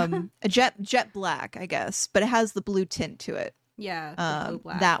 A jet black, I guess, but it has the blue tint to it. Yeah, the blue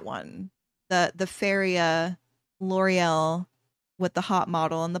black. That one. The Feria L'Oreal with the hot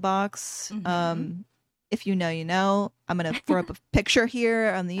model in the box. If you know, you know. I'm gonna throw up a picture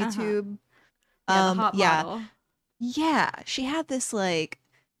here on the YouTube. Yeah, the hot model. Yeah, she had this like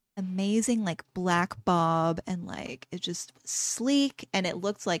amazing like black bob and like it just was sleek and it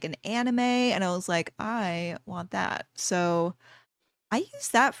looked like an anime and I was like, I want that. So I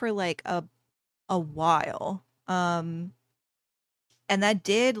used that for like a while. And that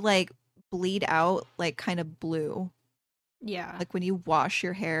did like bleed out like kind of blue. Yeah. Like when you wash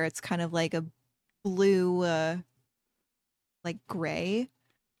your hair, it's kind of like a blue like gray.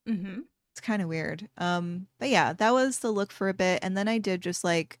 It's kind of weird. But yeah, that was the look for a bit. And then I did just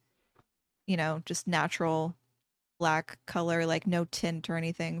like, you know, just natural black color, like no tint or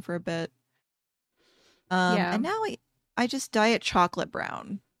anything for a bit. Yeah. And now I just dye it chocolate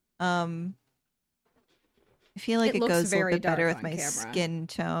brown. I feel like it goes a little bit better with my skin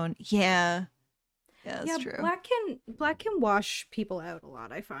tone. Yeah. Yeah, that's true. Black can wash people out a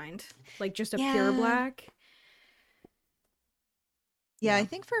lot, I find. Like just a pure black. Yeah, I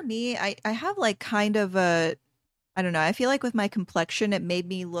think for me, I have like kind of a, I don't know, I feel like with my complexion, it made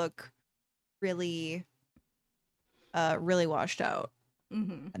me look really, really washed out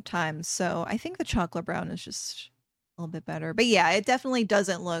at times. So I think the chocolate brown is just a little bit better. But yeah, it definitely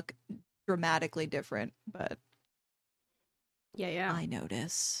doesn't look dramatically different, but yeah. I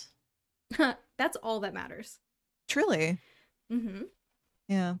notice. That's all that matters. Truly.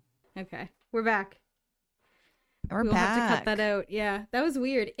 Yeah. Okay. We're back. We'll have to cut that out. Yeah. That was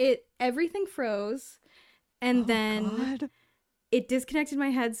weird. Everything froze and then it disconnected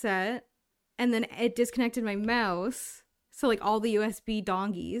my headset and then it disconnected my mouse. So like all the USB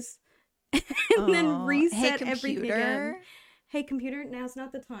dongies and then reset everything again. Hey computer, now's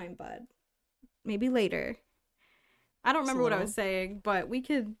not the time, bud. Maybe later. I don't remember what I was saying, but we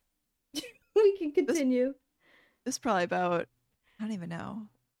can continue. This is probably about, I don't even know.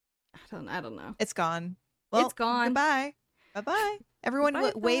 I don't know. It's gone. Well, it's gone. Goodbye. Bye-bye.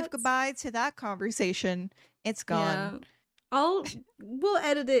 Everyone wave goodbye to that conversation. It's gone. Yeah. We'll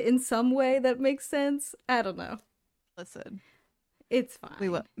edit it in some way that makes sense. I don't know. Listen. It's fine. We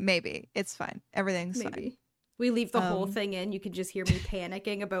will. Maybe. It's fine. Everything's fine. We leave the whole thing in. You can just hear me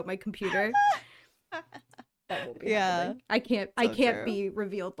panicking about my computer. That won't be happening. I can't be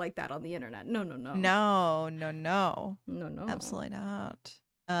revealed like that on the internet. No. No. Absolutely not.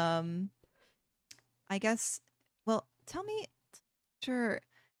 I guess, well, tell me your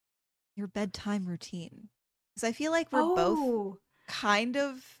bedtime routine. Because I feel like we're both kind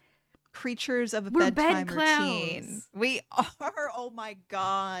of creatures of a bedtime routine. We are. Oh my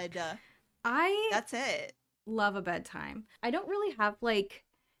God. That's it. Love a bedtime. I don't really have like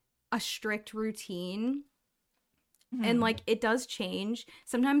a strict routine. And like it does change.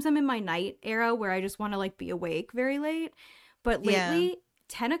 Sometimes I'm in my night era where I just want to like be awake very late. But lately,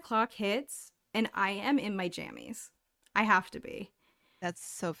 10 o'clock hits and I am in my jammies. I have to be. That's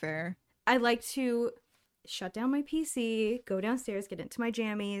so fair. I like to shut down my PC, go downstairs, get into my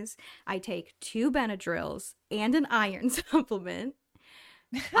jammies. I take 2 Benadryls and an iron supplement.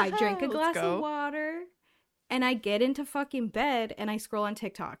 I drink a glass of water and I get into fucking bed and I scroll on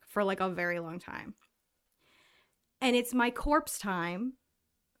TikTok for like a very long time. And it's my corpse time.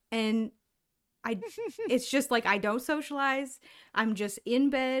 And it's just like I don't socialize. I'm just in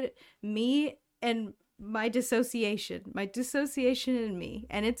bed, me and my dissociation in me,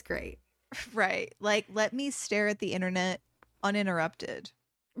 and it's great. Right. Like, let me stare at the internet uninterrupted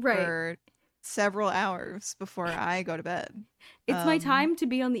for several hours before I go to bed. It's my time to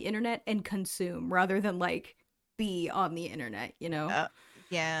be on the internet and consume rather than like be on the internet, you know?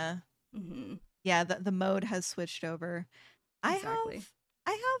 Yeah. Mm-hmm. Yeah, the mode has switched over. Exactly.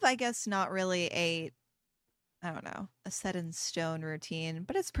 I have, I guess, not really a set in stone routine,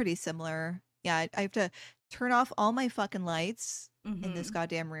 but it's pretty similar. Yeah, I have to turn off all my fucking lights in this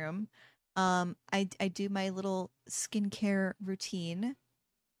goddamn room. I do my little skincare routine,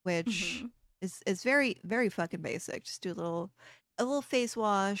 which is very, very fucking basic. Just do a little face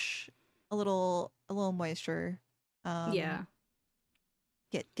wash, a little moisture.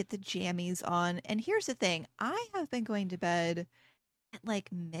 Get the jammies on. And here's the thing, I have been going to bed at like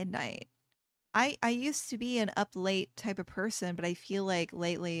midnight. I used to be an up late type of person, but I feel like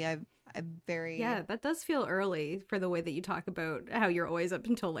lately I'm very... Yeah, that does feel early for the way that you talk about how you're always up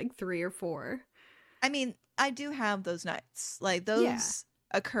until like 3 or 4. I mean, I do have those nights. Like those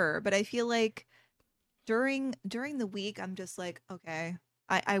occur, but I feel like during the week I'm just like, okay,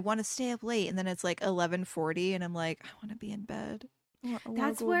 I want to stay up late, and then it's like 11:40 and I'm like, I want to be in bed.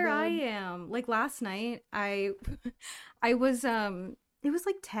 That's where I am. Like last night I was it was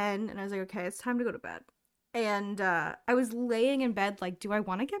like 10 and I was like, okay, it's time to go to bed. And I was laying in bed like, do I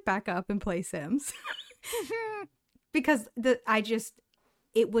want to get back up and play Sims? Because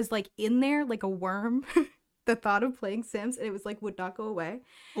it was like in there like a worm. The thought of playing Sims, and it was like would not go away.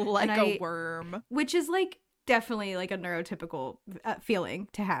 Like a worm. Which is like definitely like a neurotypical feeling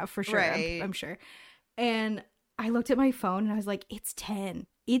to have for sure. Right. I'm sure. And I looked at my phone and I was like, it's 10.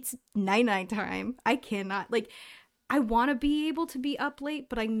 It's night time. I cannot, like, I want to be able to be up late,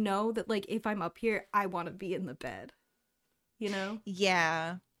 but I know that, like, if I'm up here, I want to be in the bed. You know?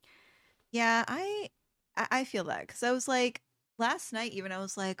 Yeah. Yeah, I feel that. Because I was like, last night even, I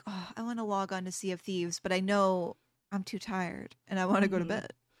was like, oh, I want to log on to Sea of Thieves, but I know I'm too tired and I want to go to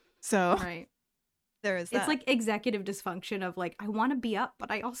bed. So there is that. It's like executive dysfunction of like, I want to be up,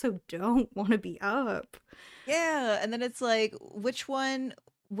 but I also don't want to be up. Yeah, and then it's like, which one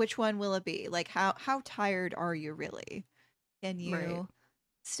will it be? Like, how tired are you really? Can you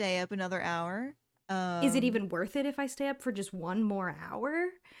stay up another hour? Is it even worth it if I stay up for just one more hour?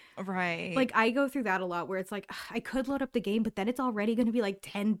 Right. Like, I go through that a lot where it's like, I could load up the game, but then it's already going to be like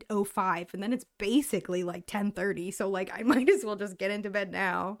 10:05, and then it's basically like 10:30. So, like, I might as well just get into bed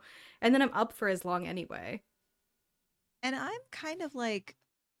now. And then I'm up for as long anyway. And I'm kind of like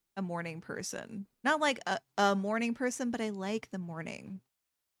a morning person. Not like a morning person, but I like the morning.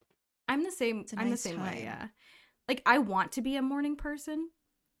 I'm the same. I'm the same way, yeah. Like, I want to be a morning person.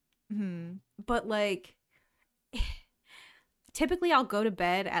 Mm-hmm. But, like, typically I'll go to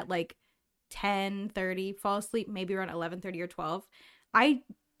bed at, like, 10:30, fall asleep maybe around 11:30 or 12. I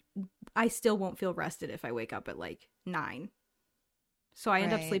still won't feel rested if I wake up at, like, 9. So I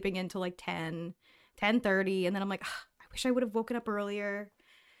end up sleeping until, like, 10:30, and then I'm like, I wish I would have woken up earlier.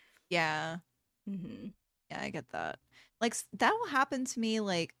 Yeah. Mm-hmm. Yeah, I get that. Like, that will happen to me,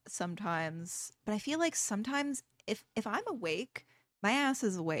 like, sometimes. But I feel like sometimes if I'm awake, my ass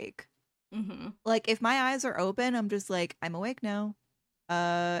is awake. Mm-hmm. Like, if my eyes are open, I'm just like, I'm awake now.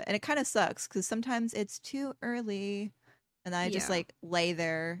 And it kind of sucks because sometimes it's too early and I just, like, lay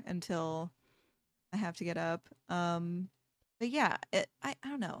there until I have to get up. But yeah, I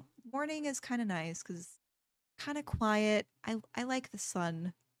don't know. Morning is kind of nice because kind of quiet. I like the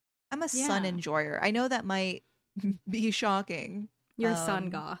sun. I'm a sun enjoyer. I know that might be shocking. You're a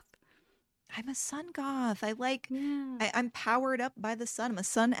sun goth. I'm a sun goth. I like, I'm powered up by the sun. I'm a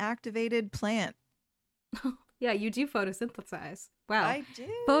sun activated plant. Yeah, you do photosynthesize. Wow. I do.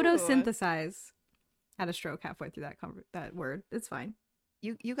 Photosynthesize. Had a stroke halfway through that word. It's fine.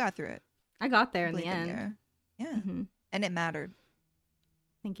 You got through it. I got there in the end. Yeah. Mm-hmm. And it mattered.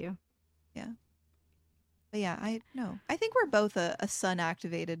 Thank you. Yeah. But yeah, I think we're both a sun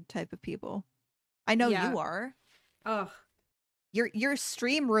activated type of people. I know you are. Ugh. Your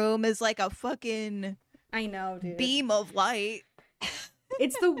stream room is like a fucking I know, dude. beam of light.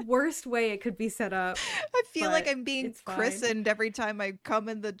 It's the worst way it could be set up. I feel like I'm being christened every time I come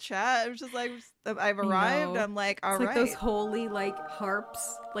in the chat. I'm just like, I've arrived. I'm like, all right. Like those holy like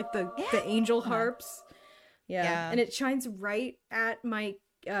harps, like the angel harps. Yeah. And it shines right at my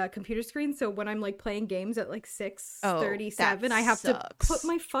computer screen. So when I'm like playing games at like 6:37, I have to put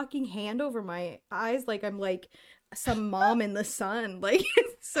my fucking hand over my eyes. Like I'm like some mom in the sun. Like,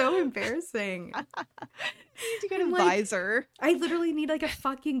 it's so embarrassing. You get a visor. I literally need like a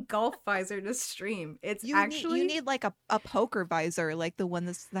fucking golf visor to stream. It's you need like a poker visor, like the one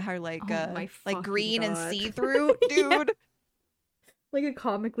that are like green and see-through, dude. Yeah. Like a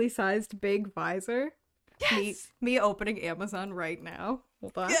comically sized big visor. Yes. Me opening Amazon right now.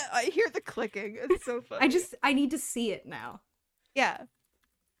 Hold on. Yeah, I hear the clicking. It's so funny. I need to see it now. Yeah.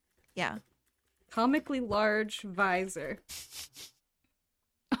 Yeah. Comically large visor.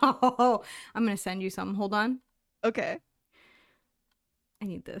 Oh, I'm gonna send you something. Hold on. Okay. I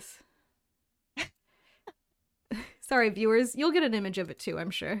need this. Sorry, viewers. You'll get an image of it too,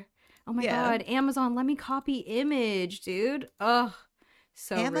 I'm sure. Oh my god, Amazon, let me copy image, dude. Ugh.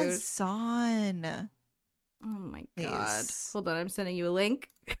 So Amazon. Rude. Oh my god. Hold on, I'm sending you a link.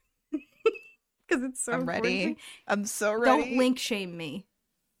 Because it's so I'm ready. I'm so ready. Don't link shame me.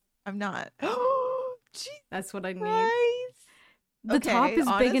 I'm not. That's what I need. Christ. The top is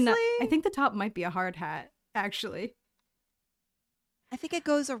big enough. I think the top might be a hard hat, actually. I think it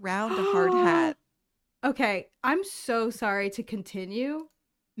goes around a hard hat. Okay, I'm so sorry to continue.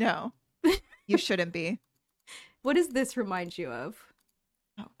 No, you shouldn't be. What does this remind you of?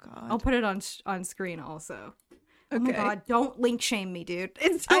 Oh god. I'll put it on screen also. Okay. Oh my god, don't link shame me, dude.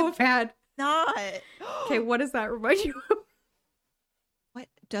 It's so bad. Not. Okay, what does that remind you of? What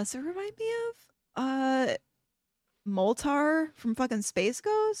does it remind me of? Moltar from fucking Space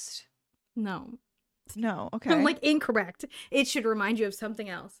Ghost? No. No, okay. I'm like incorrect. It should remind you of something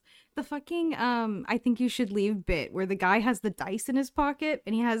else. The fucking I think you should leave bit where the guy has the dice in his pocket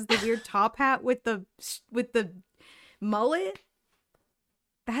and he has the weird top hat with the mullet.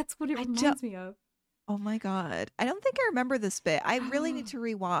 That's what it reminds me of. Oh my god. I don't think I remember this bit. I really need to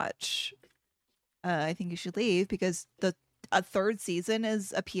rewatch. I think you should leave because a third season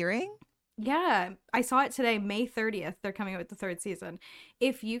is appearing. Yeah, I saw it today, May 30th. They're coming out with the third season.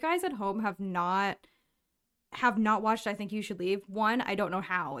 If you guys at home have not watched I Think You Should Leave, one, I don't know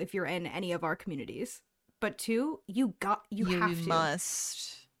how if you're in any of our communities. But two, you have to. You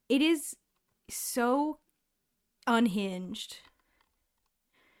must. It is so unhinged.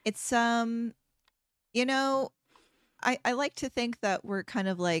 It's you know, I like to think that we're kind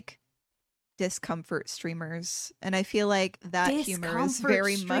of like discomfort streamers, and I feel like that humor is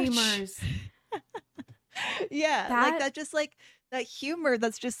very much yeah, like that, just like that humor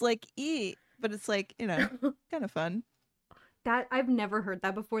that's just like but it's like, you know, kind of fun. That I've never heard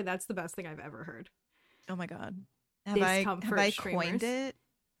that before. That's the best thing I've ever heard. Oh my god. Have I coined it?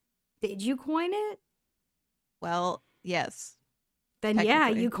 Did you coin it? Well, yes. Then yeah,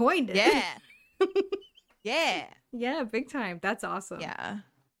 you coined it. Yeah. Yeah. Yeah, big time. That's awesome. Yeah.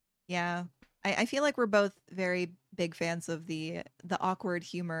 Yeah. I feel like we're both very big fans of the awkward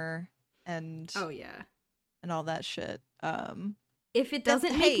humor and and all that shit. If it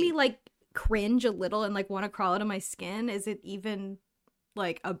doesn't make me like cringe a little and like want to crawl out of my skin, is it even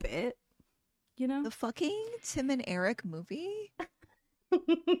like a bit? You know? The fucking Tim and Eric movie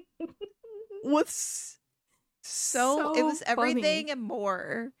was so it was everything funny. And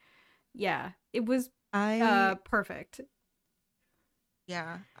more. Yeah, it was perfect.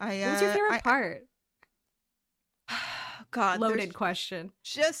 Yeah, what was your favorite part? God, loaded question.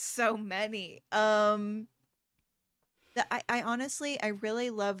 Just so many. I honestly, I really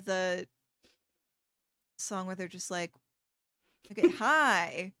love the song where they're just like, okay,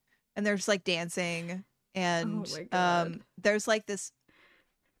 hi, and they're just like dancing, and there's like this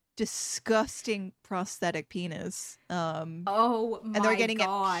disgusting prosthetic penis. And they're getting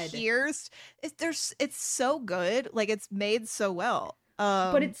it pierced. It's so good. Like it's made so well.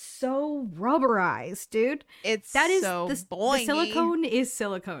 But it's so rubberized, dude. The silicone is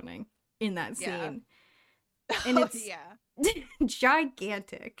siliconing in that scene. And it's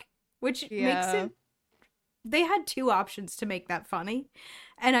gigantic, which makes it. They had two options to make that funny,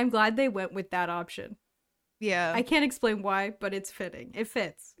 and I'm glad they went with that option. Yeah. I can't explain why, but it's fitting. It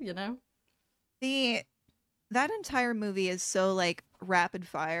fits, you know? That entire movie is so like rapid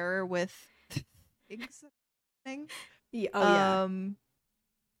fire with things.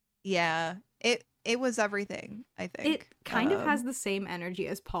 Yeah. It was everything, I think. It kind of has the same energy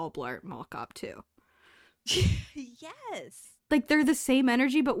as Paul Blart Mall Cop 2. Yes. Like they're the same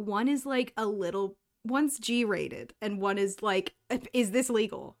energy, but one is like one's G-rated and one is like, is this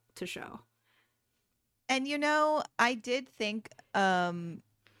legal to show? And you know, I did think I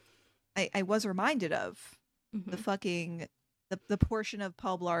was reminded of the fucking the portion of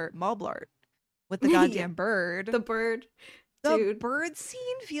Paul Blart Mall Blart with the goddamn bird. The bird. The bird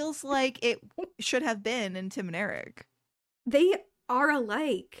scene feels like it should have been in Tim and Eric. They are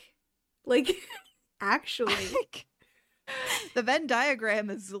alike. Like actually. The Venn diagram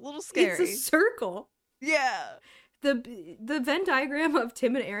is a little scary. It's a circle. Yeah. The Venn diagram of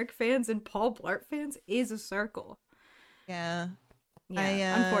Tim and Eric fans and Paul Blart fans is a circle. Yeah.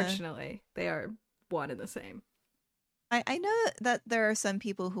 Unfortunately, they are one and the same. I know that there are some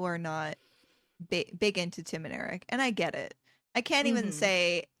people who are not big into Tim and Eric, and I get it. I can't even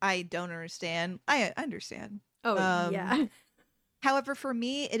say I don't understand. I understand. Oh, yeah. However, for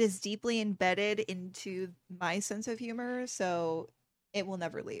me, it is deeply embedded into my sense of humor, so it will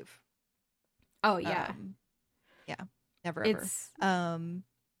never leave. Oh, yeah. Yeah, never ever.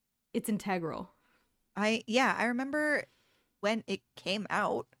 It's integral. I remember when it came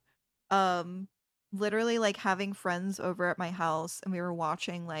out, literally like having friends over at my house, and we were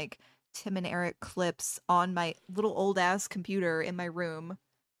watching like Tim and Eric clips on my little old ass computer in my room.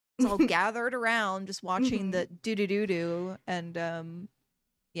 It's all gathered around just watching the do and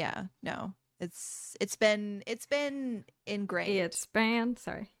yeah, no. It's been ingrained. It's banned.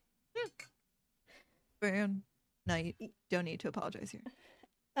 Sorry. Banned. No, you don't need to apologize here.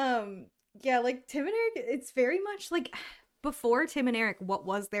 Yeah, like Tim and Eric, it's very much like before Tim and Eric, what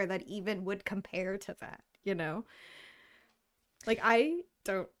was there that even would compare to that, you know? Like I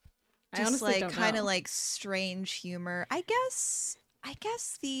honestly like don't kind know. of like strange humor. I guess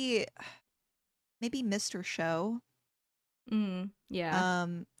the maybe Mr. Show. Yeah.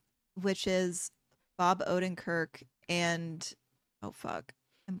 Which is Bob Odenkirk and oh fuck,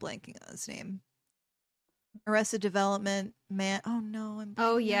 I'm blanking on his name. Arrested Development man. Oh no, I'm.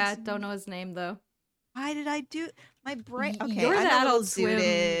 Oh yeah, don't know his name though. Why did I do my brain? Okay, You're I'm the a little Adult Swim,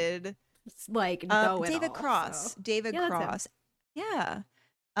 zooted. like David Cross. So. David Cross. Yeah.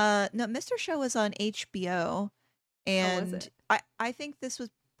 No, Mr. Show was on HBO, and I think this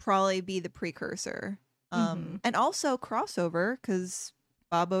would probably be the precursor. And also crossover because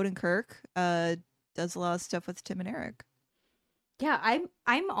Bob Odenkirk does a lot of stuff with Tim and Eric. Yeah,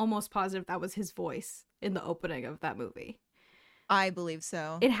 I'm almost positive that was his voice in the opening of that movie. I believe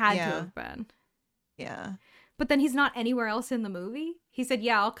so. It had to have been. Yeah. But then he's not anywhere else in the movie. He said,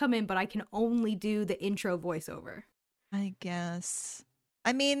 yeah, I'll come in, but I can only do the intro voiceover. I guess.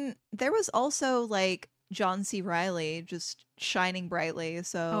 I mean, there was also like John C. Reilly just shining brightly,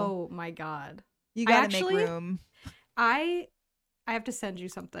 so oh my god. You gotta make room. I have to send you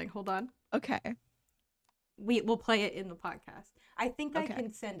something. Hold on. Okay. We'll play it in the podcast. I think I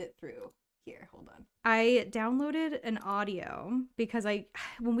can send it through. Here, hold on. I downloaded an audio because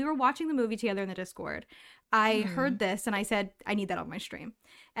when we were watching the movie together in the Discord, I heard this and I said, I need that on my stream.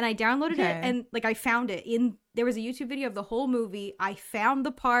 And I downloaded it and like I found it there was a YouTube video of the whole movie. I found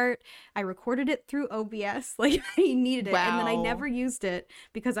the part. I recorded it through OBS. Like I needed it. Wow. And then I never used it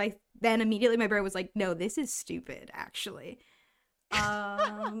because then immediately my brain was like, no, this is stupid, actually.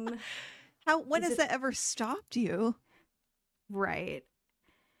 When has that ever stopped you? Right.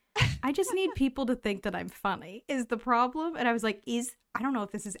 I just need people to think that I'm funny is the problem. And I was like, I don't know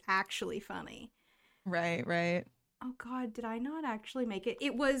if this is actually funny. Right. Oh God, did I not actually make it?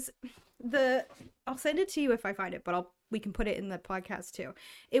 It was I'll send it to you if I find it, but we can put it in the podcast too.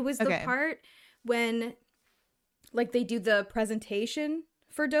 It was the part when like they do the presentation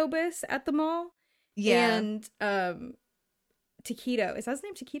for Dobus at the mall. Yeah. And Taquito, is that his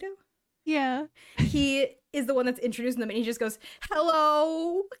name, Taquito? Yeah. He is the one that's introducing them and he just goes,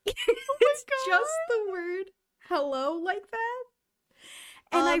 hello. It's just the word hello like that.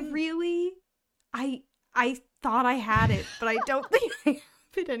 And I thought I had it, but I don't think I have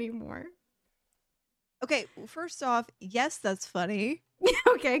it anymore. Okay, well, first off, yes, that's funny.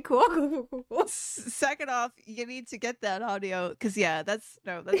 Okay, cool. Second off, you need to get that audio because that's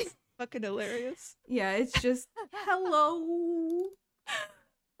fucking hilarious. Yeah, it's just hello.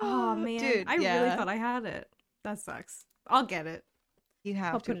 Oh man, dude, I really thought I had it. That sucks. I'll get it. You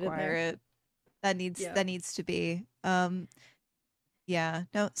have to acquire it. That needs to be. Yeah.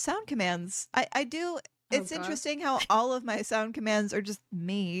 No, sound commands. I do. It's interesting how all of my sound commands are just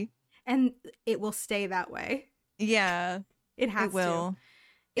me. And it will stay that way. Yeah. It has to.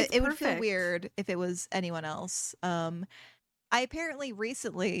 It would feel weird if it was anyone else. I apparently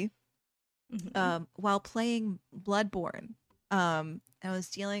recently, while playing Bloodborne, I was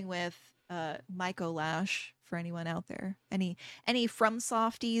dealing with Myco Lash for anyone out there. Any From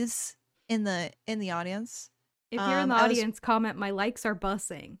Softies in the audience? If you're in the audience, comment my likes are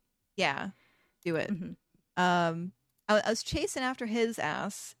bussing. Yeah, do it. I was chasing after his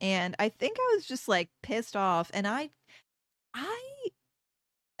ass, and I think I was just like pissed off, and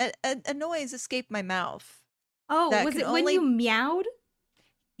a noise escaped my mouth. Oh, was it when you meowed?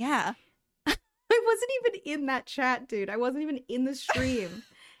 Yeah. I wasn't even in that chat, dude. I wasn't even in the stream.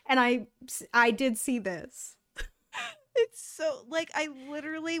 And I did see this. It's so, like, I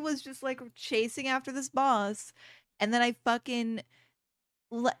literally was just, like, chasing after this boss. And then I fucking,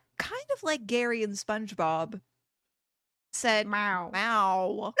 kind of like Gary and SpongeBob, said,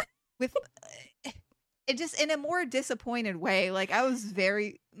 Meow. With, it just, in a more disappointed way. Like, I was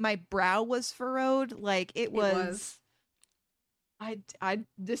my brow was furrowed. Like, it was. I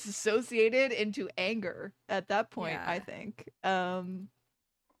disassociated into anger at that point, I think.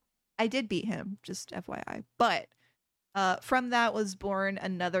 I did beat him, just FYI. But from that was born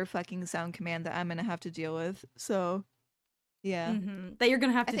another fucking sound command that I'm going to have to deal with. So, yeah. Mm-hmm. That you're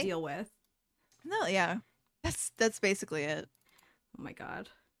going to have to deal with. No, yeah. That's basically it. Oh my god.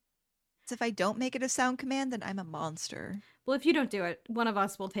 So if I don't make it a sound command, then I'm a monster. Well, if you don't do it, one of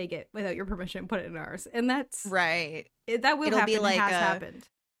us will take it without your permission and put it in ours. And that's... Right. That will happen. It has happened.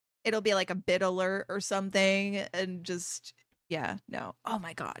 It'll be like a bit alert or something and just... Yeah, no. Oh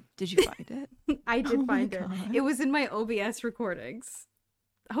my god. Did you find it? I did find it. It was in my OBS recordings.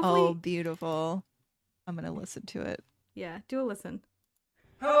 Hopefully... Oh, beautiful. I'm going to listen to it. Yeah, do a listen.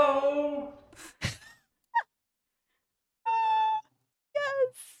 Hello!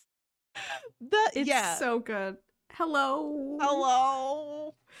 Yes! It's so good. Hello.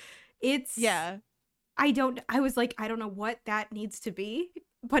 Hello. It's... Yeah. I was like, I don't know what that needs to be,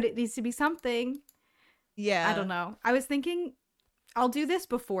 but it needs to be something. Yeah. I don't know. I was thinking... I'll do this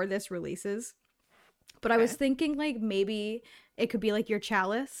before this releases, but I was thinking like maybe it could be like your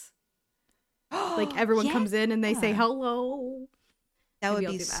chalice. Like everyone comes in and they say hello. That would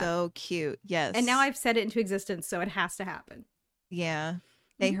be so cute. Yes. And now I've set it into existence, so it has to happen. Yeah.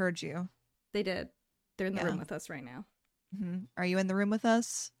 They heard you. They did. They're in the room with us right now. Mm-hmm. Are you in the room with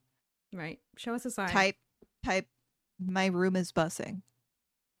us? Right. Show us a sign. Type, my room is bussing.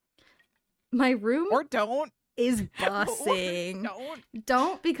 My room? Or don't. Is bussing.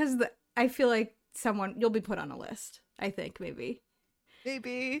 Don't, because I feel like you'll be put on a list. I think maybe.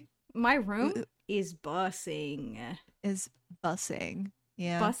 My room is bussing. Is bussing.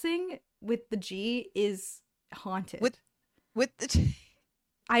 Yeah. Bussing with the G is haunted. With the G.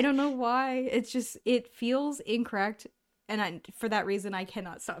 I don't know why. It's just, it feels incorrect, and for that reason I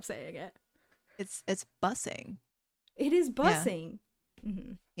cannot stop saying it. It's bussing. It is bussing. Yeah.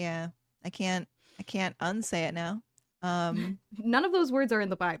 Mm-hmm. Yeah. I can't unsay it now. None of those words are in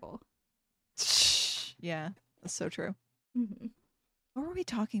the Bible. Yeah, that's so true. Mm-hmm. What were we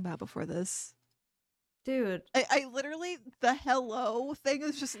talking about before this? Dude. I literally, the hello thing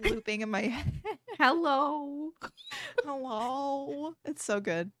is just looping in my head. Hello. Hello. It's so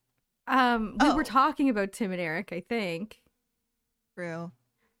good. We were talking about Tim and Eric, I think. True.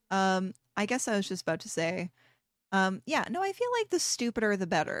 I guess I was just about to say, yeah, no, I feel like the stupider the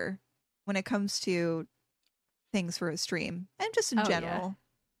better when it comes to things for a stream and just in general.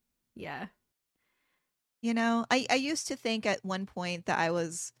 Yeah. You know, I used to think at one point that I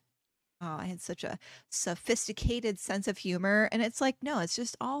had such a sophisticated sense of humor, and it's like, no, it's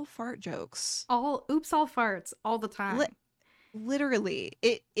just all fart jokes. All farts all the time. Literally.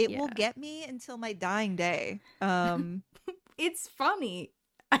 It will get me until my dying day. It's funny.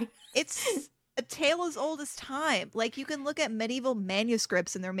 It's a tale as old as time. Like, you can look at medieval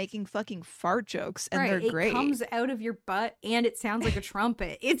manuscripts and they're making fucking fart jokes, and they're great. It comes out of your butt and it sounds like a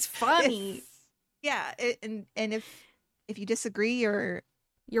trumpet. It's funny. And if you disagree, you're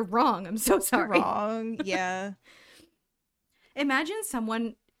wrong. I'm so sorry. You're wrong. Yeah. Imagine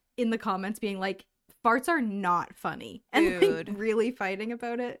someone in the comments being like, farts are not funny, and like, really fighting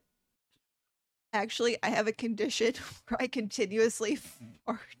about it. Actually, I have a condition where I continuously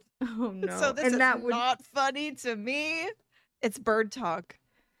fart. Oh no. So this is not funny to me. It's bird talk.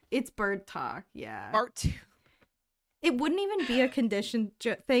 It's bird talk, yeah. Fart too. It wouldn't even be a condition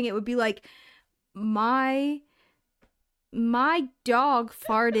thing. It would be like, my dog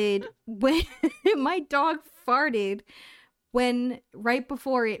farted when right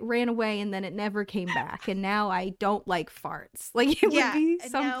before it ran away, and then it never came back, and now I don't like farts. Like, it would be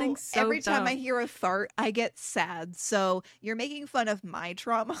something so every time dumb. I hear a fart, I get sad. So you're making fun of my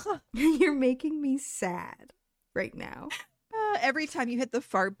trauma. You're making me sad right now. Every time you hit the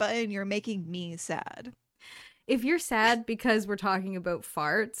fart button, you're making me sad. If you're sad because we're talking about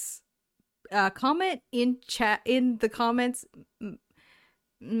farts, comment in the comments,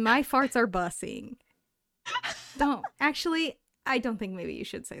 my farts are bussing. Don't. Actually, I don't think maybe you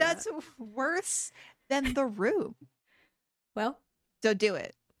should say that. That's worse than the room. Well, so do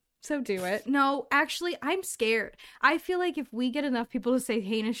it. No, actually, I'm scared. I feel like if we get enough people to say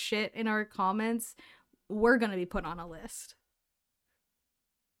heinous shit in our comments, we're going to be put on a list.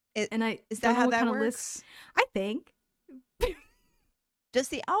 Is that how that works? I think. Does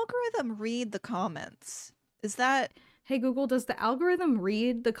the algorithm read the comments? Is that... Hey, Google, does the algorithm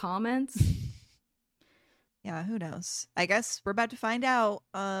read the comments? Yeah, who knows? I guess we're about to find out.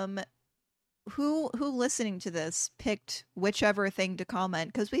 Who listening to this picked whichever thing to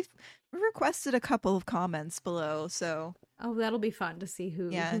comment? Because we've requested a couple of comments below, so... Oh, that'll be fun to see who...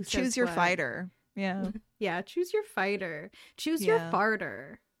 Yeah, who choose your fighter. Yeah. Yeah, choose your fighter. Choose your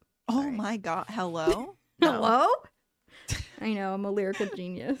farter. Oh my god, hello? Hello? I know, I'm a lyrical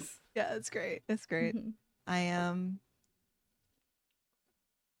genius. Yeah, it's great. It's great. I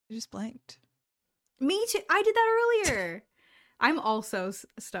just blanked. Me too. I did that earlier. I'm also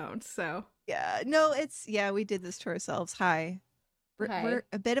stoned, so. Yeah, no, we did this to ourselves. Hi. We're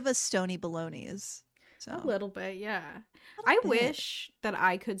a bit of a stony balonies. So. A little bit, yeah. I wish that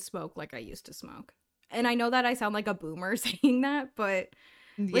I could smoke like I used to smoke. And I know that I sound like a boomer saying that, but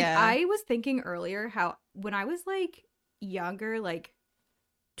like I was thinking earlier how when I was like younger, like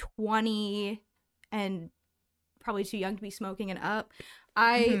 20 and probably too young to be smoking and up,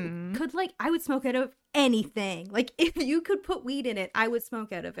 I could I would smoke out of anything. Like if you could put weed in it, I would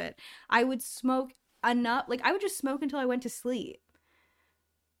smoke out of it. I would smoke enough. Like I would just smoke until I went to sleep.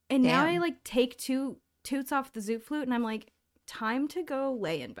 And now I like take two toots off the zoot flute and I'm like, time to go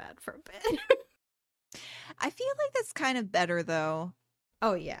lay in bed for a bit. I feel like that's kind of better though.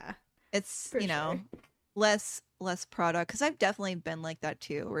 Oh yeah. It's, for sure. less product, because I've definitely been like that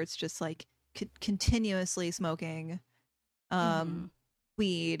too, where it's just like continuously smoking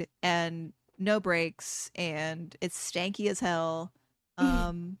weed and no breaks and it's stanky as hell.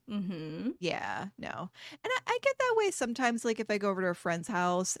 Yeah, no. And I get that way sometimes, like if I go over to a friend's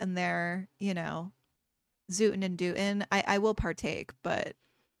house and they're, zootin' and dootin', I will partake, but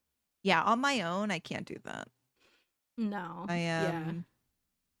yeah, on my own I can't do that. No.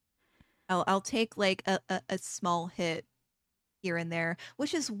 I'll take like a small hit here and there,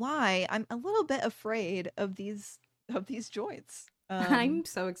 which is why I'm a little bit afraid of these joints. I'm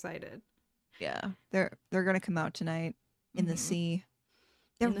so excited. Yeah, they're gonna come out tonight in the sea.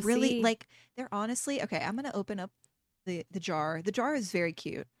 They're really like, they're honestly okay. I'm gonna open up the jar. The jar is very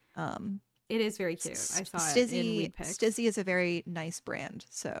cute. It is very cute. I saw it in Feetpics. Stizzy is a very nice brand,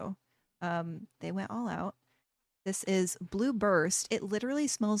 so they went all out. This is Blue Burst. It literally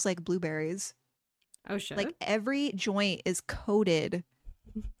smells like blueberries. Oh shit! Like every joint is coated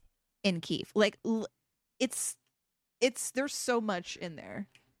in keef. Like it's there's so much in there.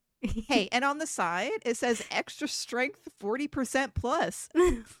 Hey, and on the side it says extra strength 40% plus.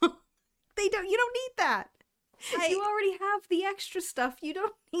 You don't need that. You already have the extra stuff. You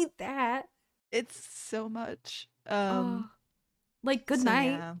don't need that. It's so much. Like good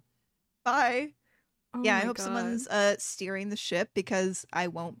night. Yeah. Bye. Oh yeah, I hope someone's steering the ship because I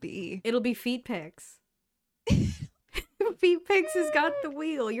won't be. It'll be Feetpics. Feetpics has got the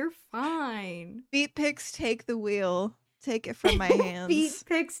wheel. You're fine. Feetpics take the wheel. Take it from my hands.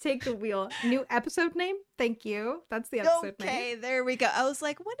 Feetpics take the wheel. New episode name? Thank you. That's the episode name. Okay, there we go. I was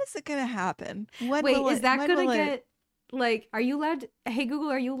like, when is it gonna happen? Wait, is that gonna get like? Are you allowed? Hey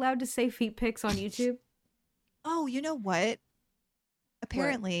Google, are you allowed to say Feetpics on YouTube? Oh, you know what?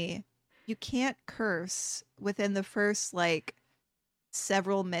 Apparently, you can't curse within the first like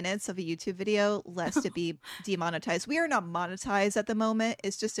several minutes of a YouTube video, lest it be demonetized. We are not monetized at the moment.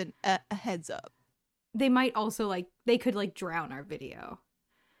 It's just a heads up. They might also they could drown our video.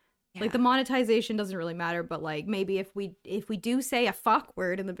 Yeah. Like the monetization doesn't really matter, but like maybe if we do say a fuck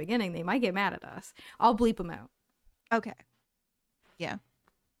word in the beginning, they might get mad at us. I'll bleep them out. Okay. Yeah.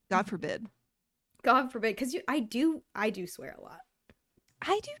 God forbid. God forbid, because I do swear a lot.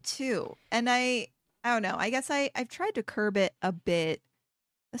 I do too, and I don't know. I guess I've tried to curb it a bit,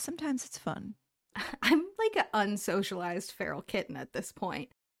 but sometimes it's fun. I'm like an unsocialized feral kitten at this point.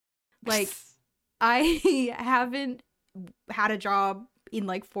 Like. I haven't had a job in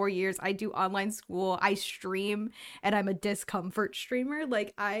 4 years. I do online school. I stream, and I'm a Discomfort streamer.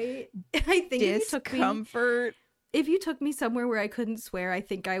 Like I think Discomfort. If you took me somewhere where I couldn't swear, I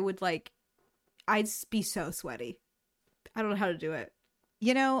think I would I'd be so sweaty. I don't know how to do it.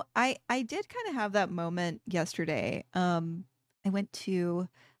 I did kind of have that moment yesterday. I went to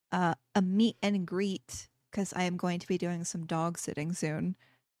a meet and greet because I am going to be doing some dog sitting soon.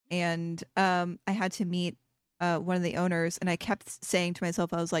 And I had to meet one of the owners, and I kept saying to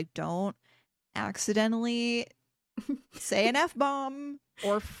myself, I was like, don't accidentally say an F-bomb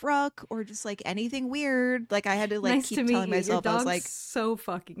or fruck or just anything weird. I had to nice keep to telling meet myself, Your I dog's was like, so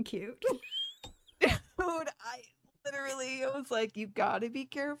fucking cute. Dude, I was like, you gotta be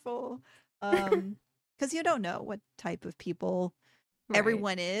careful. Because you don't know what type of people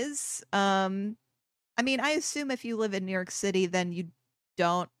everyone is. I mean, I assume if you live in New York City, then you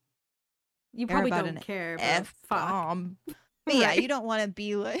don't. You probably don't care about F-bomb. But yeah, you don't want to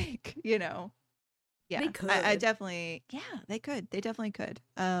be like, you know. Yeah, they could. I definitely. Yeah, they could. They definitely could.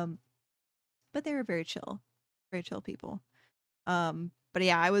 But they were very chill people. But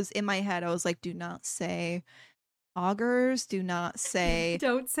yeah, I was in my head. I was like, do not say augers. Do not say.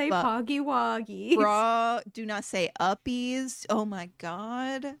 Don't say poggy woggies. Bra. Do not say uppies. Oh my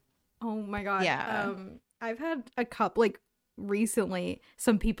god. Oh my god. Yeah. I've had a couple like recently.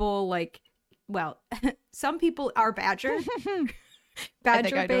 Some people like. Well, some people are Badger.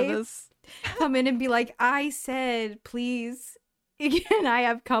 Badger babes come in and be like, I said, please, can I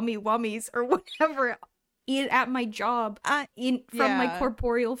have cummy wummies or whatever at my job from my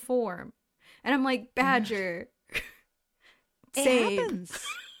corporeal form. And I'm like, Badger. It happens.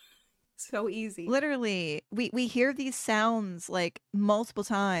 So easy. Literally, we hear these sounds like multiple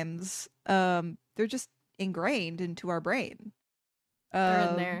times. They're just ingrained into our brain.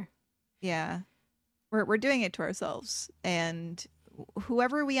 They're in there. Yeah, we're doing it to ourselves, and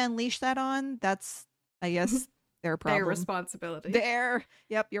whoever we unleash that on, that's, I guess, their problem. Their responsibility.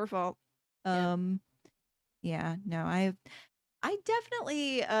 Yep, your fault. Yeah, no, I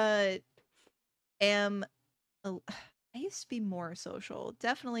definitely am. I used to be more social.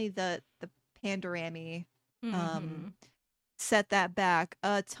 Definitely the Pandorami set that back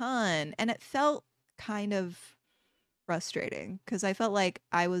a ton, and it felt kind of frustrating because I felt like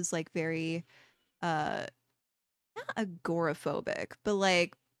I was like very not agoraphobic, but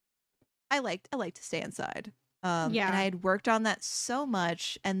like I like to stay inside. And I had worked on that so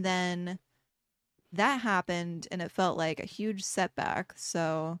much, and then that happened and it felt like a huge setback.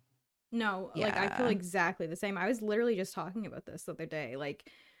 So no, like I feel exactly the same. I was literally just talking about this the other day, like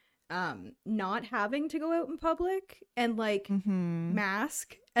not having to go out in public and like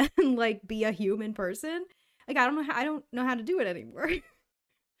mask and like be a human person. Like I don't know how to do it anymore.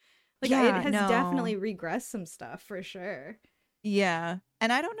 Like it has definitely regressed some stuff for sure. Yeah.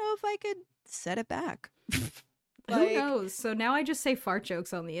 And I don't know if I could set it back. Like, who knows? So now I just say fart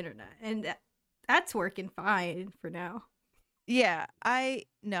jokes on the internet, and that's working fine for now. Yeah,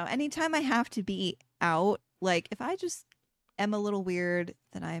 anytime I have to be out, like if I just am a little weird,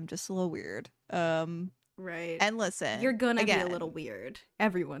 then I am just a little weird. Right. And listen, you're gonna be a little weird.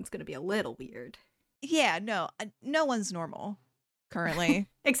 Everyone's gonna be a little weird. Yeah, no one's normal currently.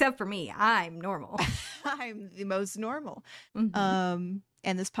 Except for me. I'm normal. I'm the most normal.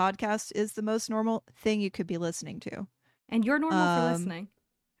 And this podcast is the most normal thing you could be listening to. And you're normal for listening.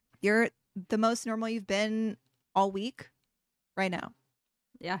 You're the most normal you've been all week right now.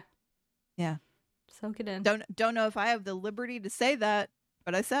 Yeah. Yeah. Soak it in. Don't know if I have the liberty to say that,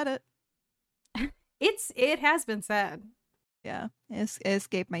 but I said it. It has been said. Yeah. It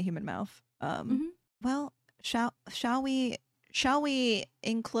escaped my human mouth. Well, shall we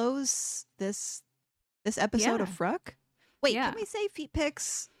enclose this episode of Fruck? Wait, can we say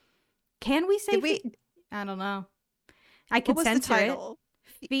Feetpics? Can we say I don't know. I could censor it.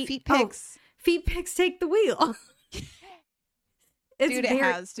 Feetpics. Feetpics take the wheel. Dude, it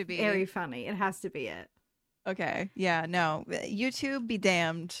has to be. Very funny. It has to be it. Okay. Yeah, no. YouTube be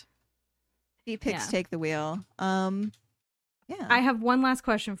damned. Feetpics take the wheel. Yeah. I have one last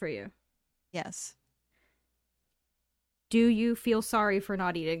question for you. Yes. Do you feel sorry for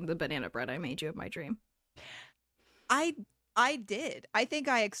not eating the banana bread I made you in my dream? I did. I think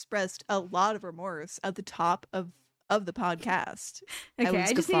I expressed a lot of remorse at the top of the podcast. Okay,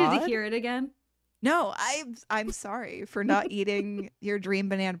 I just needed to hear it again. No, I'm sorry for not eating your dream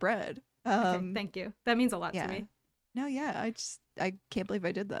banana bread. Okay, thank you. That means a lot to me. No, yeah, I can't believe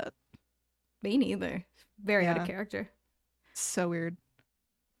I did that. Me neither. Very out of character. So weird.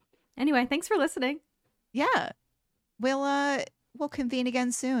 Anyway, thanks for listening. Yeah. We'll convene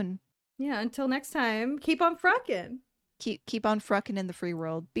again soon. Yeah, until next time, keep on frucking. Keep on frucking in the free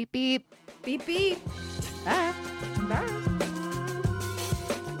world. Beep beep. Beep beep. Bye. Bye.